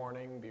you your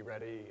warning. Be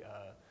ready.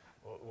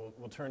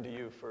 We'll turn to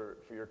you for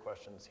your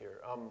questions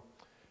here.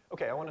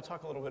 Okay, I want to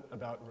talk a little bit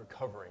about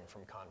recovering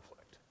from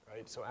conflict,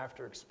 right? So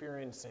after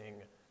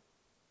experiencing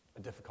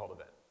a difficult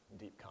event,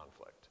 deep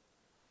conflict,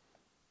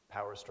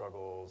 power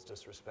struggles,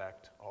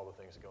 disrespect, all the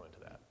things that go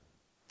into that,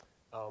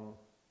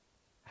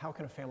 how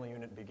can a family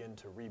unit begin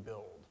to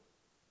rebuild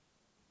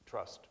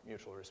trust,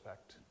 mutual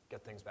respect,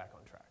 get things back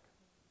on track?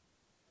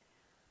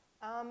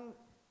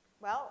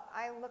 Well,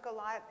 I look a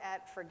lot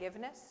at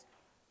forgiveness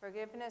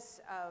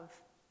of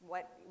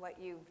what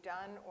you've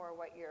done or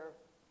what you're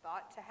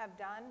thought to have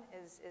done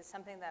is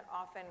something that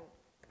often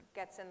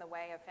gets in the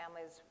way of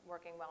families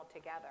working well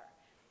together.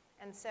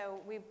 And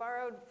so we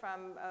borrowed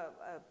from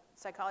a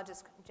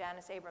psychologist,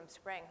 Janice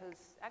Abrams-Spring,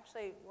 who's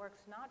actually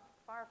works not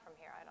far from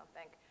here, I don't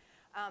think.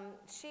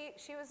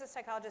 She was a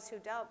psychologist who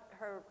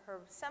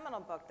her seminal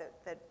book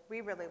that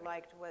we really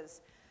liked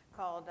was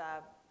called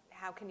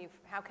How Can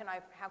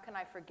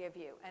I Forgive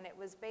You? And it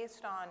was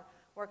based on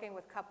working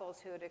with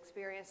couples who had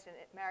experienced,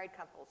 married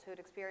couples who had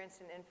experienced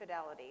an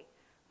infidelity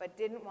but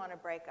didn't want to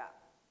break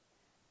up.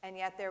 And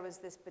yet there was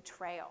this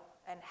betrayal.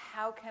 And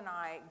how can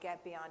I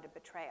get beyond a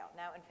betrayal?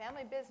 Now, in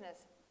family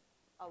business,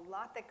 a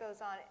lot that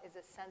goes on is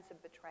a sense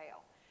of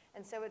betrayal.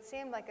 And so it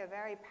seemed like a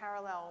very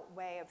parallel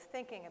way of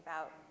thinking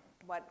about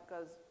what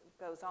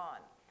goes on.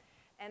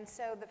 And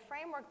so the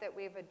framework that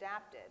we've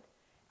adapted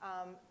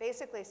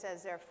basically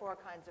says there are 4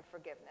 kinds of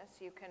forgiveness.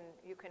 You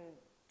can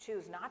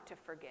choose not to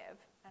forgive,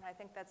 and I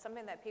think that's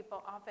something that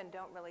people often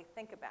don't really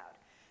think about,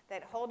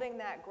 that holding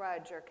that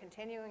grudge or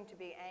continuing to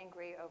be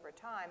angry over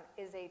time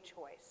is a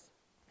choice.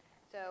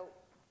 So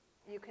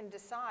you can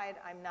decide,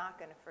 I'm not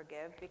going to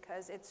forgive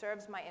because it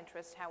serves my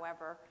interest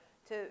however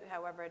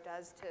it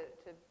does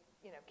to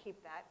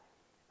keep that.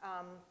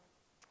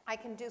 I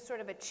can do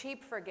sort of a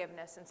cheap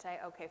forgiveness and say,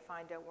 okay,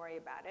 fine, don't worry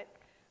about it,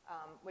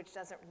 which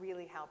doesn't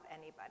really help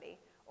anybody.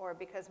 Or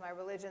because my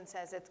religion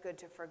says it's good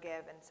to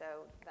forgive, and so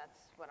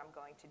that's what I'm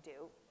going to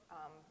do,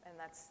 and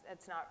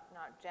it's not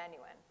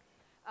genuine.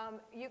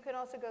 You can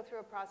also go through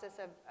a process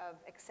of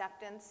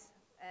acceptance,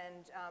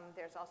 and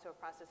there's also a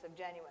process of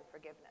genuine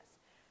forgiveness.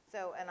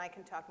 So, and I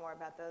can talk more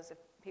about those if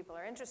people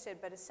are interested,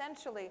 but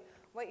essentially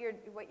what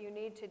you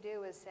need to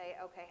do is say,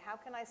 okay, how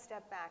can I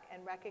step back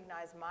and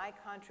recognize my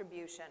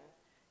contribution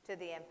to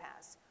the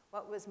impasse?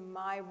 What was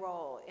my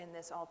role in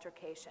this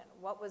altercation?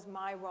 What was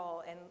my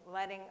role in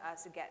letting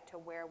us get to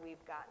where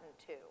we've gotten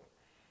to?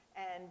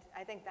 And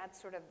I think that's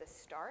sort of the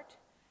start.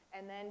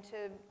 And then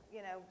to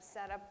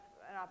set up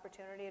an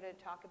opportunity to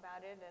talk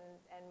about it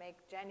and make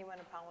genuine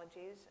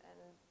apologies and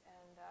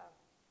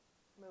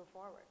move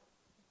forward.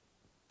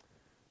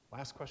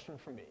 Last question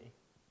from me.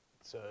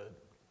 It's a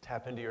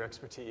tap into your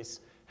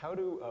expertise. How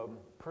do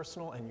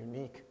personal and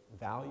unique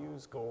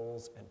values,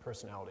 goals, and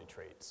personality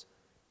traits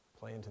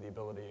play into the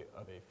ability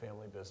of a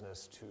family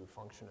business to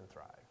function and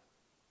thrive?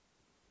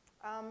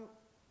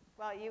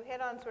 Well, you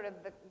hit on sort of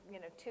the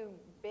 2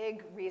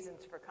 big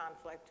reasons for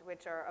conflict,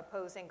 which are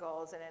opposing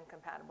goals and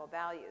incompatible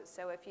values.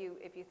 So if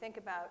you think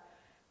about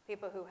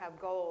people who have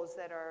goals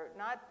that are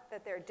not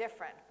that they're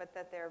different, but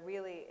that they're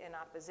really in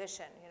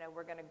opposition,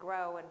 we're going to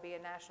grow and be a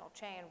national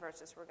chain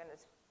versus we're going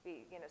to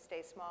be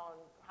stay small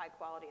and high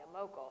quality and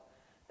local.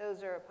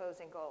 Those are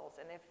opposing goals,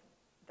 and if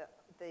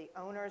the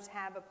owners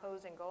have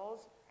opposing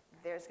goals,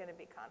 there's going to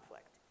be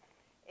conflict.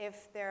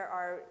 If there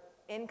are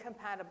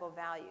incompatible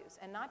values,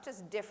 and not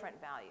just different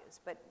values,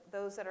 but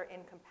those that are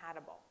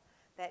incompatible,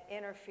 that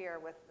interfere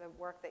with the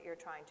work that you're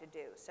trying to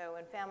do. So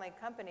in family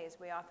companies,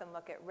 we often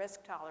look at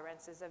risk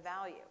tolerance as a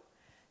value.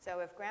 So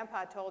if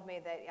Grandpa told me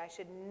that I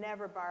should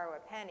never borrow a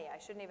penny, I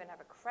shouldn't even have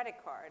a credit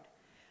card,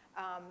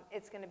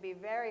 it's going to be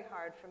very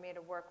hard for me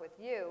to work with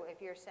you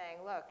if you're saying,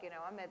 look,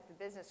 I'm at the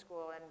business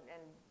school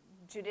and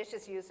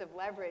judicious use of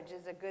leverage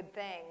is a good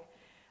thing.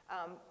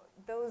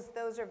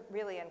 Those are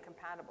really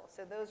incompatible.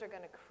 So those are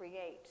going to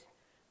create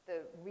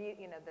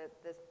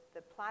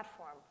the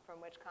platform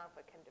from which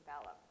conflict can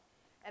develop.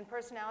 And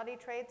personality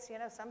traits,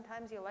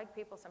 sometimes you like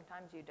people,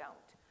 sometimes you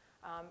don't.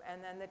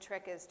 And then the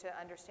trick is to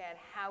understand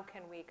how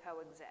can we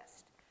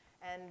coexist?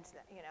 And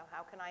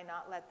how can I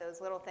not let those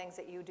little things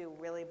that you do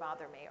really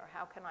bother me? Or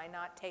how can I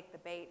not take the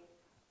bait,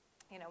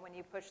 when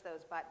you push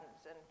those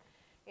buttons? And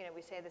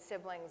we say the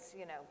siblings,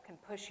 can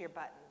push your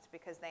buttons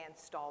because they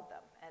installed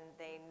them and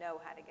they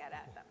know how to get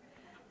at them.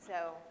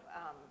 So,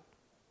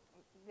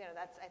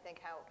 that's, I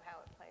think, how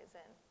it plays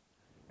in.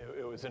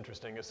 It was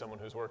interesting as someone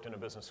who's worked in a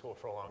business school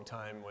for a long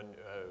time when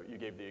you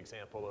gave the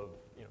example of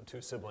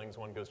 2 siblings,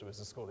 one goes to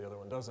business school, the other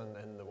one doesn't,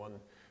 and the one who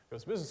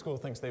goes to business school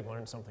thinks they've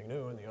learned something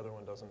new and the other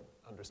one doesn't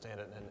understand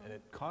it, and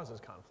it causes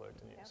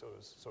conflict. And so it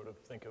was sort of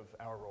think of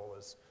our role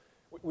as,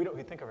 we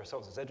think of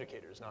ourselves as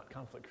educators, not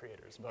conflict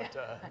creators, but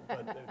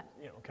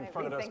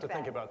confronted us to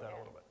think about that a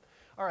little bit.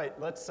 All right,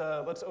 let's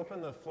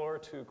open the floor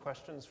to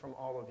questions from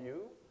all of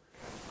you.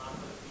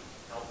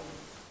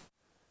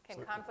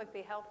 Can conflict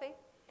be healthy?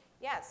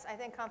 Yes, I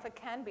think conflict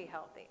can be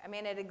healthy. I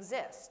mean, it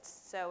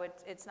exists, so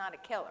it's not a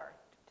killer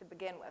to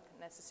begin with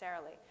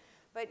necessarily.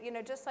 But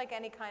just like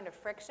any kind of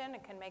friction,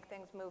 it can make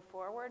things move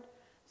forward.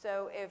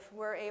 So if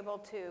we're able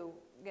to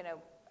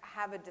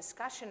have a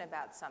discussion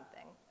about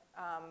something,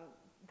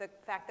 the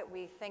fact that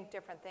we think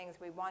different things,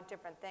 we want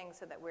different things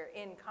so that we're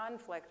in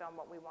conflict on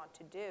what we want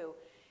to do,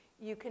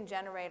 you can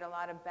generate a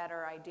lot of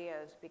better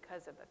ideas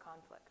because of the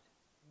conflict.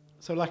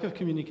 So lack of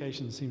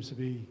communication seems to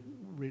be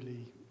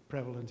really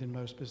prevalent in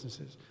most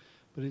businesses.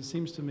 But it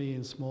seems to me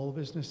in small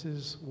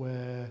businesses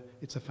where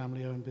it's a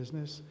family-owned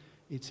business,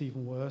 it's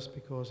even worse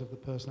because of the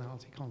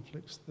personality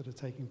conflicts that are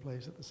taking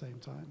place at the same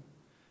time.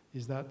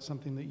 Is that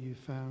something that you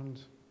found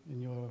in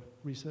your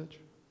research?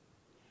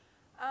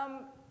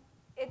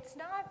 It's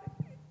not,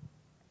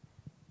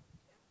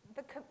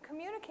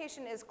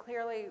 communication is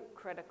clearly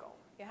critical.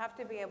 You have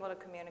to be able to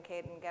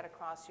communicate and get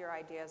across your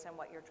ideas and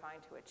what you're trying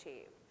to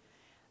achieve.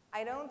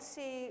 I don't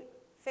see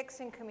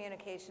fixing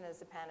communication as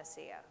the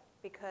panacea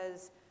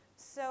because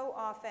so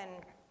often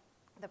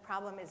the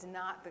problem is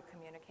not the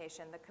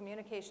communication. The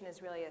communication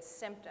is really a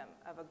symptom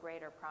of a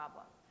greater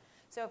problem.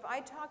 So if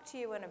I talk to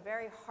you in a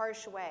very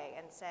harsh way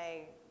and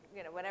say,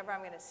 whatever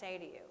I'm going to say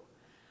to you,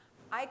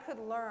 I could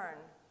learn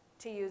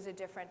to use a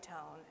different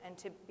tone and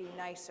to be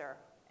nicer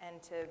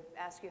and to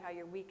ask you how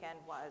your weekend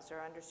was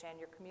or understand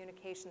your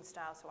communication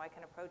style so I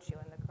can approach you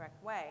in the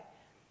correct way.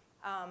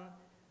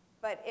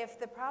 But if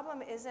the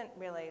problem isn't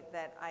really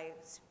that I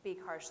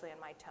speak harshly in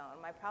my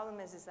tone, my problem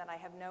is that I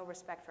have no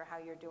respect for how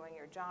you're doing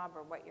your job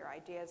or what your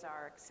ideas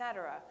are, et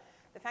cetera,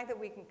 the fact that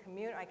we can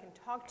I can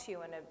talk to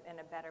you in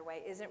a better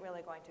way isn't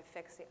really going to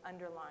fix the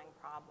underlying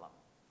problem.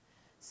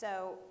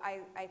 So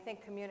I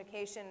think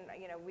communication,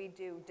 we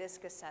do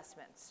DISC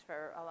assessments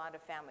for a lot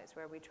of families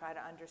where we try to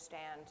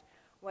understand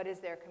what is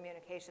their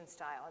communication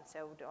style. And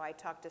so do I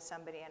talk to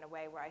somebody in a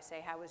way where I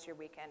say, how was your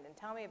weekend, and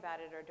tell me about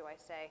it, or do I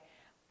say,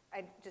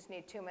 I just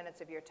need 2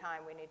 minutes of your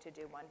time, we need to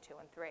do 1, 2,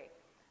 and 3.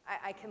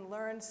 I can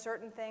learn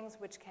certain things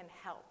which can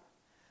help.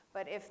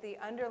 But if the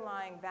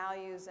underlying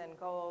values and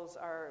goals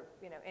are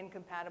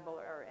incompatible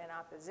or in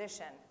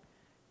opposition,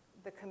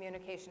 the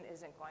communication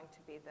isn't going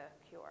to be the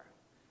cure.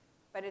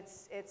 But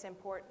it's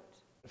important.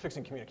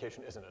 Fixing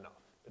communication isn't enough.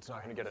 It's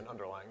not going to get an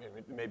underlying,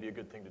 it may be a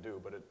good thing to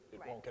do, but it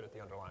Right. won't get at the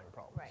underlying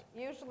problems. Right.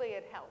 Usually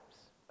it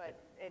helps, but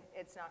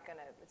it's not going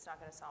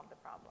to solve the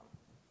problem.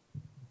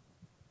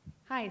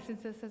 Hi,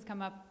 since this has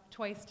come up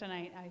twice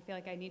tonight, I feel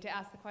like I need to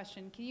ask the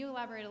question. Can you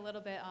elaborate a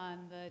little bit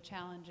on the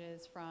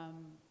challenges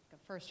from a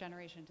first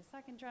generation to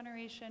second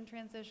generation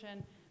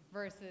transition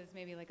versus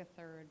maybe like a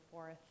third,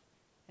 fourth,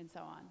 and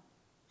so on?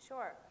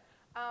 Sure.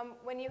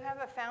 When you have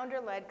a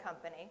founder-led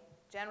company,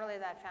 generally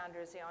that founder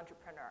is the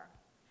entrepreneur.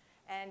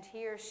 And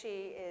he or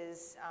she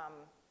is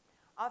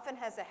often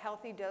has a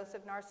healthy dose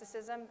of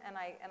narcissism, and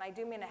I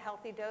do mean a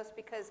healthy dose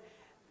because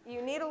you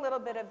need a little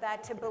bit of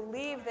that to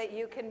believe that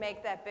you can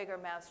make that bigger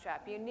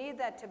mousetrap. You need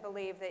that to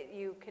believe that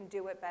you can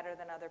do it better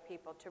than other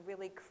people, to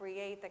really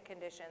create the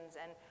conditions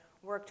and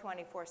work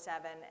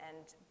 24/7,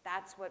 and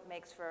that's what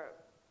makes for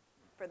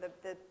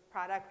the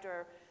product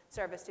or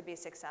service to be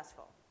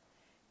successful.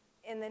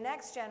 In the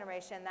next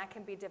generation, that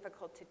can be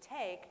difficult to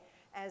take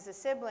as the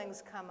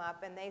siblings come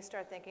up and they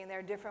start thinking there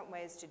are different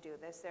ways to do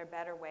this, there are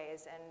better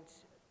ways, and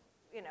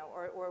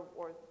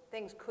or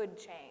things could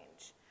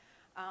change.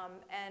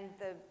 And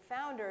the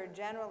founder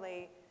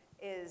generally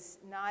is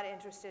not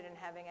interested in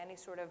having any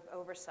sort of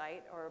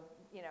oversight or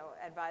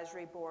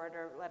advisory board,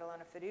 or let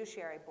alone a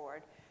fiduciary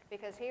board,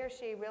 because he or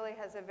she really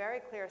has a very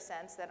clear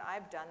sense that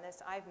I've done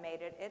this, I've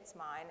made it, it's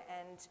mine,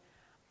 and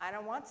I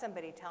don't want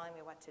somebody telling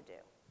me what to do.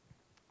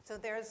 So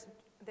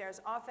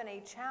there's often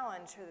a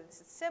challenge for the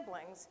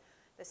siblings,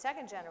 the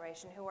second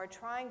generation, who are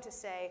trying to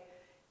say,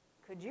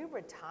 could you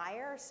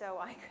retire so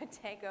I could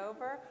take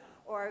over?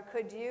 Or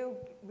could you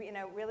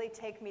really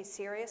take me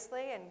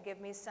seriously and give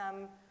me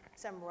some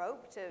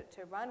rope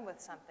to run with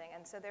something?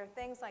 And so there are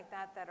things like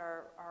that that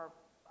are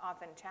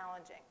often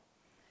challenging.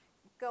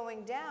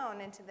 Going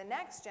down into the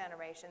next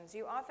generations,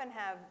 you often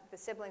have the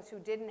siblings who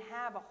didn't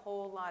have a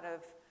whole lot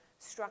of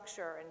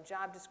structure and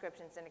job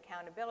descriptions and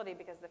accountability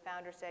because the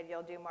founder said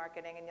you'll do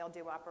marketing and you'll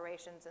do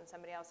operations and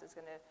somebody else is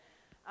going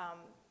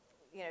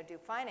to do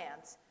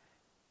finance.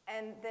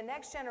 And the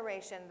next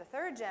generation, the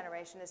third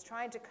generation, is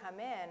trying to come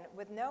in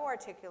with no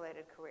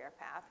articulated career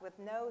path, with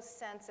no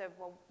sense of,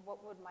 well,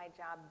 what would my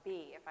job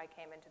be if I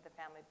came into the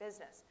family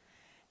business?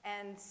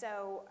 And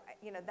so,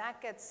 that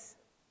gets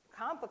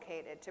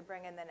complicated to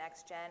bring in the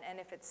next gen, and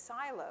if it's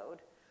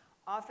siloed,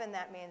 often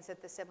that means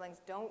that the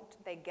siblings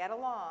they get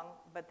along,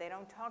 but they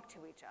don't talk to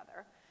each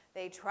other.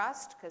 They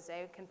trust, because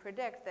they can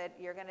predict that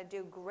you're going to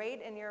do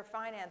great in your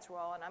finance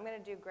role, and I'm going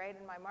to do great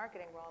in my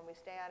marketing role, and we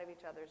stay out of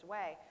each other's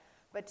way.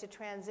 But to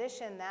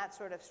transition that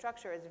sort of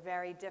structure is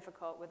very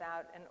difficult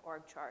without an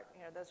org chart.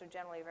 Those are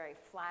generally very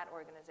flat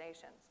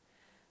organizations.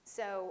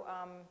 So,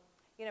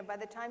 by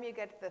the time you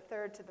get to the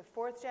third to the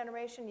fourth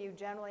generation, you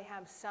generally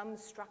have some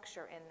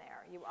structure in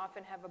there. You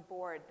often have a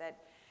board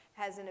that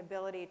has an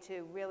ability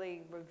to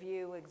really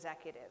review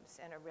executives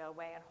in a real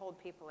way and hold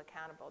people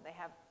accountable. They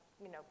have,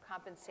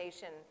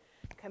 compensation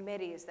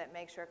committees that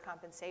make sure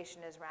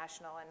compensation is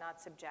rational and not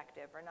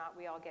subjective, or not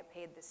we all get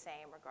paid the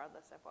same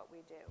regardless of what we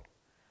do.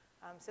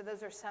 So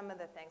those are some of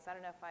the things. I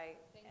don't know if I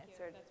answered. Thank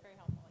you. That's very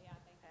helpful. Yeah,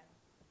 thank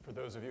you. For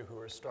those of you who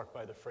are struck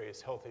by the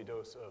phrase healthy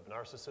dose of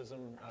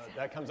narcissism,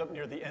 that comes up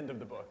near the end of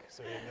the book.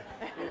 So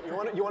you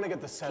want to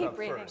get the setup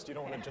first. You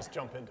don't want to just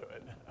jump into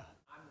it.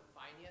 On the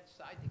finance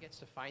side that gets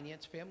to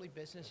finance family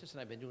businesses, and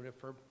I've been doing it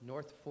for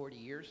north of 40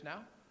 years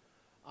now.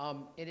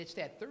 And it's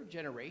that third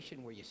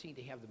generation where you seem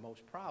to have the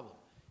most problem,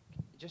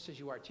 just as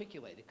you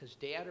articulated, because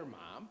dad or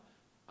mom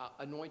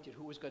anointed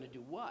who was going to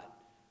do what.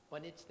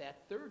 But it's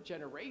that third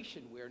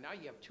generation where now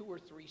you have 2 or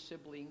 3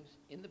 siblings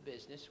in the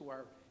business who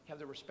have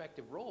their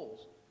respective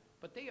roles,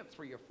 but they have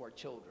 3 or 4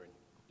 children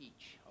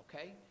each,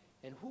 okay?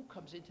 And who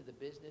comes into the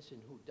business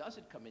and who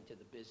doesn't come into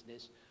the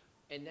business,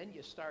 and then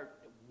you start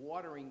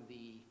watering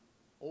the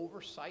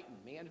oversight and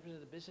management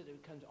of the business,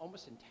 it becomes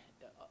almost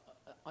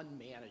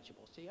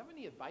unmanageable. So you have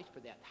any advice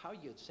for that, how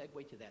you'd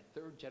segue to that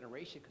third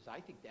generation? Because I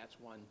think that's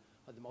one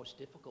of the most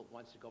difficult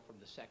ones to go from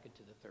the second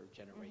to the third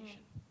generation.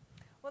 Mm-hmm.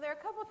 Well, there are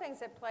a couple things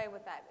that play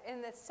with that. In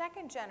the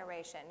second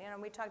generation,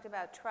 we talked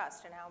about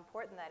trust and how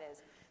important that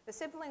is. The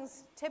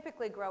siblings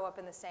typically grow up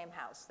in the same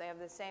house. They have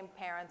the same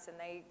parents, and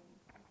they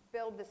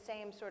build the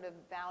same sort of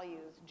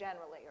values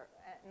generally, or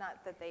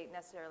not that they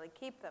necessarily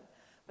keep them.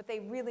 but they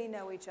really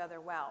know each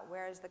other well,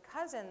 whereas the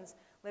cousins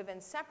live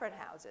in separate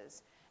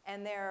houses,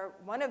 and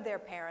one of their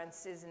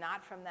parents is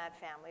not from that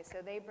family, so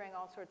they bring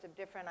all sorts of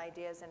different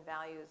ideas and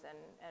values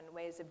and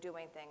ways of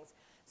doing things,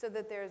 so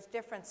that there's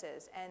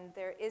differences, and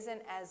there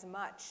isn't as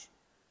much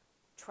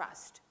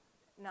trust.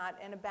 Not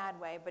in a bad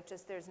way, but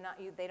just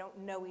they don't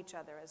know each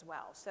other as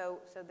well. So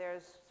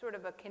there's sort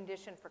of a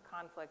condition for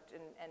conflict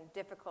and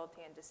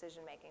difficulty in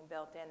decision-making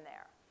built in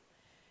there.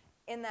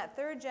 In that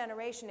third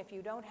generation, if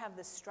you don't have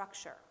the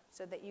structure,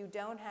 so that you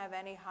don't have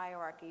any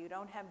hierarchy, you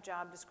don't have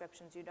job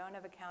descriptions, you don't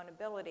have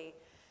accountability,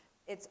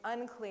 it's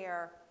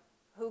unclear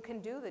who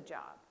can do the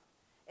job.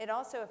 It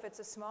also, if it's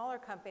a smaller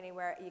company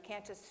where you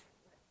can't just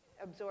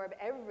absorb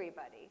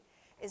everybody,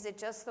 is it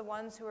just the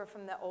ones who are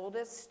from the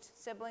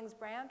oldest siblings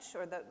branch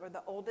or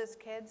the oldest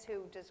kids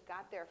who just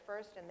got there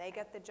first and they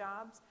get the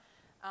jobs?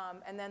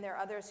 And then there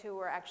are others who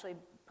are actually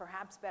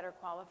perhaps better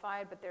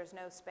qualified, but there's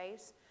no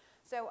space.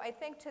 So I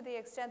think to the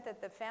extent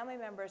that the family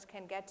members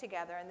can get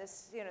together, and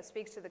this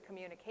speaks to the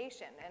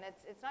communication, and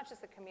it's not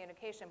just the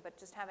communication, but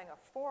just having a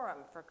forum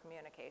for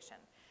communication,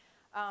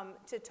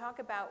 to talk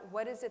about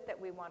what is it that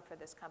we want for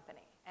this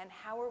company, and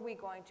how are we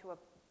going to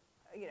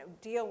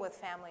deal with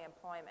family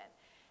employment.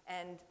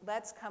 And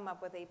let's come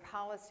up with a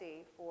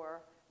policy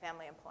for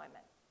family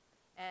employment.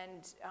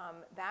 And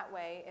that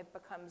way it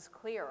becomes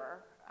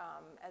clearer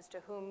as to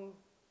whom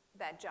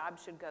that job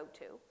should go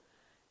to,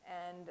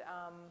 and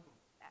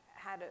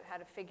how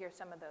to figure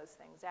some of those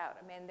things out.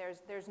 I mean,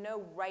 there's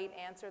no right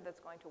answer that's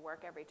going to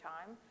work every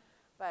time,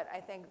 but I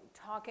think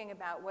talking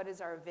about what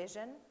is our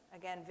vision,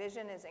 again,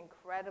 vision is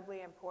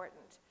incredibly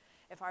important.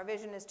 If our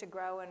vision is to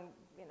grow and,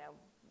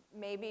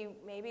 maybe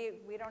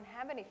we don't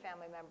have any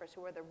family members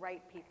who are the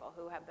right people,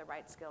 who have the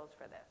right skills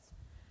for this.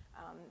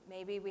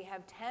 Maybe we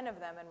have 10 of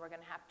them and we're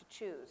going to have to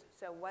choose.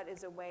 So what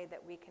is a way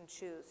that we can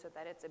choose so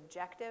that it's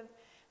objective,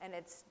 and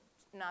it's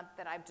not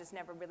that I've just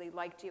never really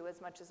liked you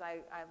as much as I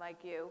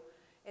like you.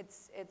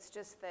 It's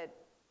just that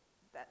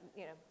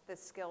the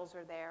skills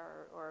are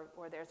there,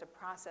 or there's a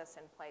process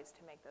in place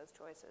to make those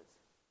choices.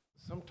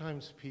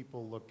 Sometimes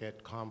people look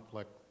at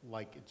conflict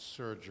like it's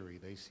surgery.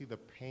 They see the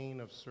pain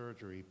of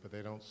surgery, but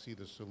they don't see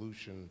the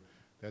solution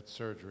that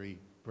surgery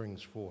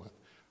brings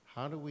forth.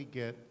 How do we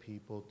get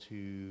people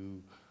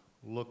to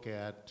look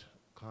at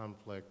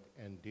conflict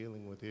and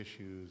dealing with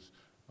issues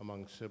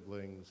among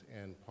siblings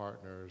and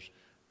partners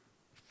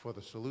for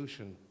the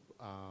solution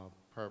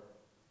per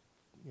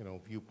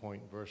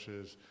viewpoint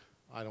versus,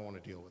 I don't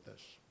want to deal with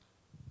this?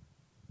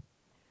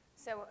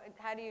 So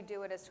how do you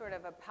do it as sort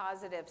of a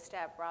positive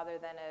step rather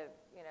than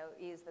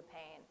ease the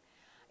pain?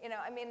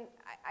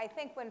 I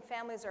think when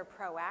families are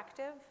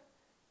proactive,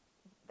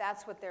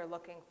 that's what they're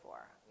looking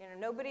for.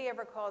 Nobody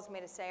ever calls me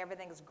to say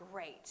everything's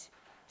great.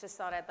 Just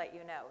thought I'd let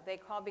you know. They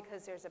call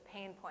because there's a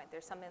pain point.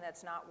 There's something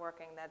that's not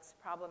working, that's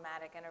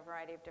problematic in a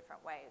variety of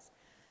different ways.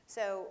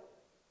 So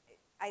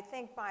I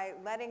think by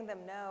letting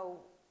them know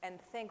and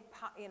think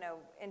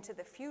into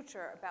the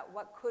future about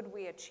what could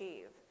we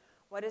achieve.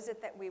 What is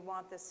it that we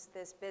want this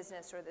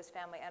business or this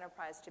family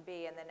enterprise to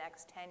be in the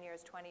next 10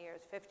 years, 20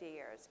 years, 50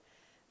 years?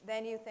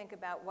 Then you think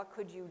about what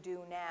could you do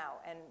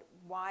now, and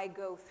why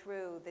go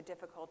through the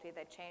difficulty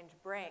that change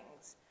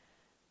brings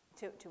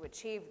to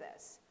achieve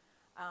this.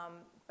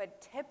 But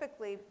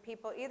typically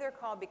people either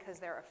call because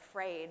they're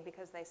afraid,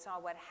 because they saw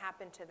what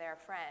happened to their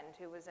friend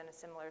who was in a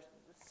similar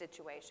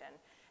situation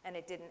and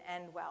it didn't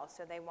end well,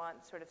 so they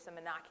want sort of some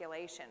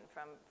inoculation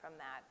from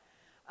that.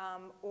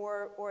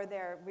 Or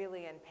they're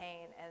really in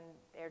pain and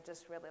they're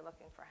just really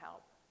looking for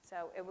help.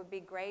 So it would be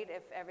great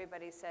if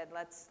everybody said,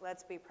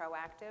 let's be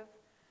proactive.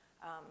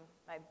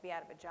 I'd be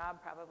out of a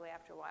job probably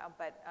after a while,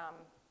 but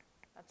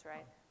that's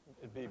right.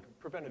 It'd be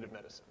preventative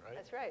medicine, right?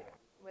 That's right,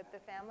 with the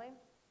family.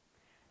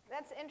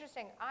 That's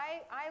interesting.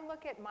 I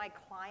look at my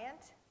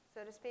client,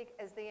 so to speak,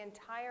 as the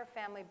entire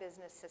family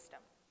business system.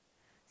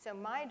 So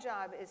my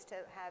job is to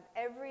have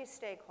every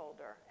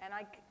stakeholder, and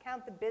I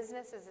count the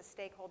business as a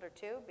stakeholder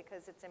too,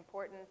 because it's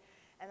important,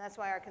 and that's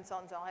why our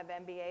consultants all have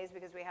MBAs,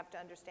 because we have to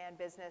understand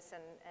business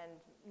and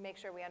make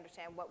sure we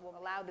understand what will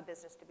allow the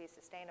business to be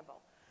sustainable.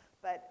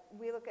 But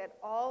we look at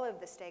all of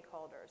the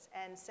stakeholders,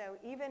 and so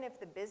even if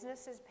the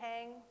business is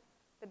paying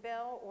the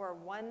bill or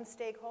one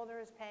stakeholder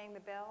is paying the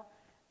bill,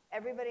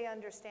 everybody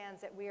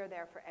understands that we are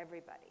there for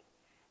everybody.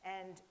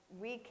 And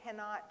we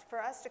cannot,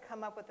 for us to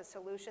come up with a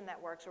solution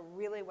that works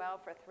really well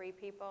for 3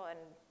 people and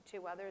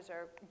 2 others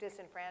are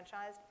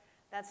disenfranchised,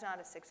 that's not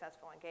a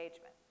successful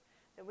engagement.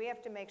 So we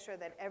have to make sure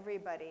that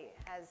everybody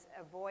has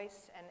a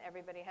voice and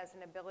everybody has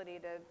an ability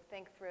to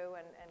think through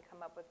and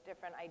come up with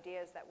different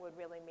ideas that would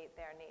really meet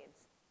their needs.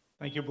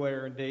 Thank you,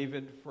 Blair and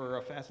David, for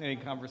a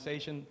fascinating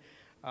conversation.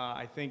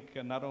 I think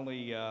not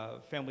only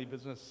family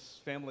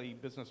business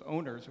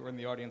owners who are in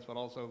the audience, but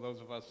also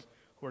those of us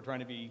who are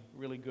trying to be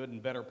really good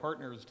and better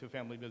partners to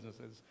family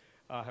businesses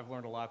have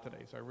learned a lot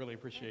today. So I really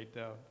appreciate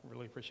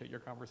your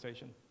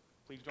conversation.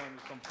 Please join me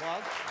in some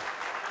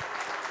applause.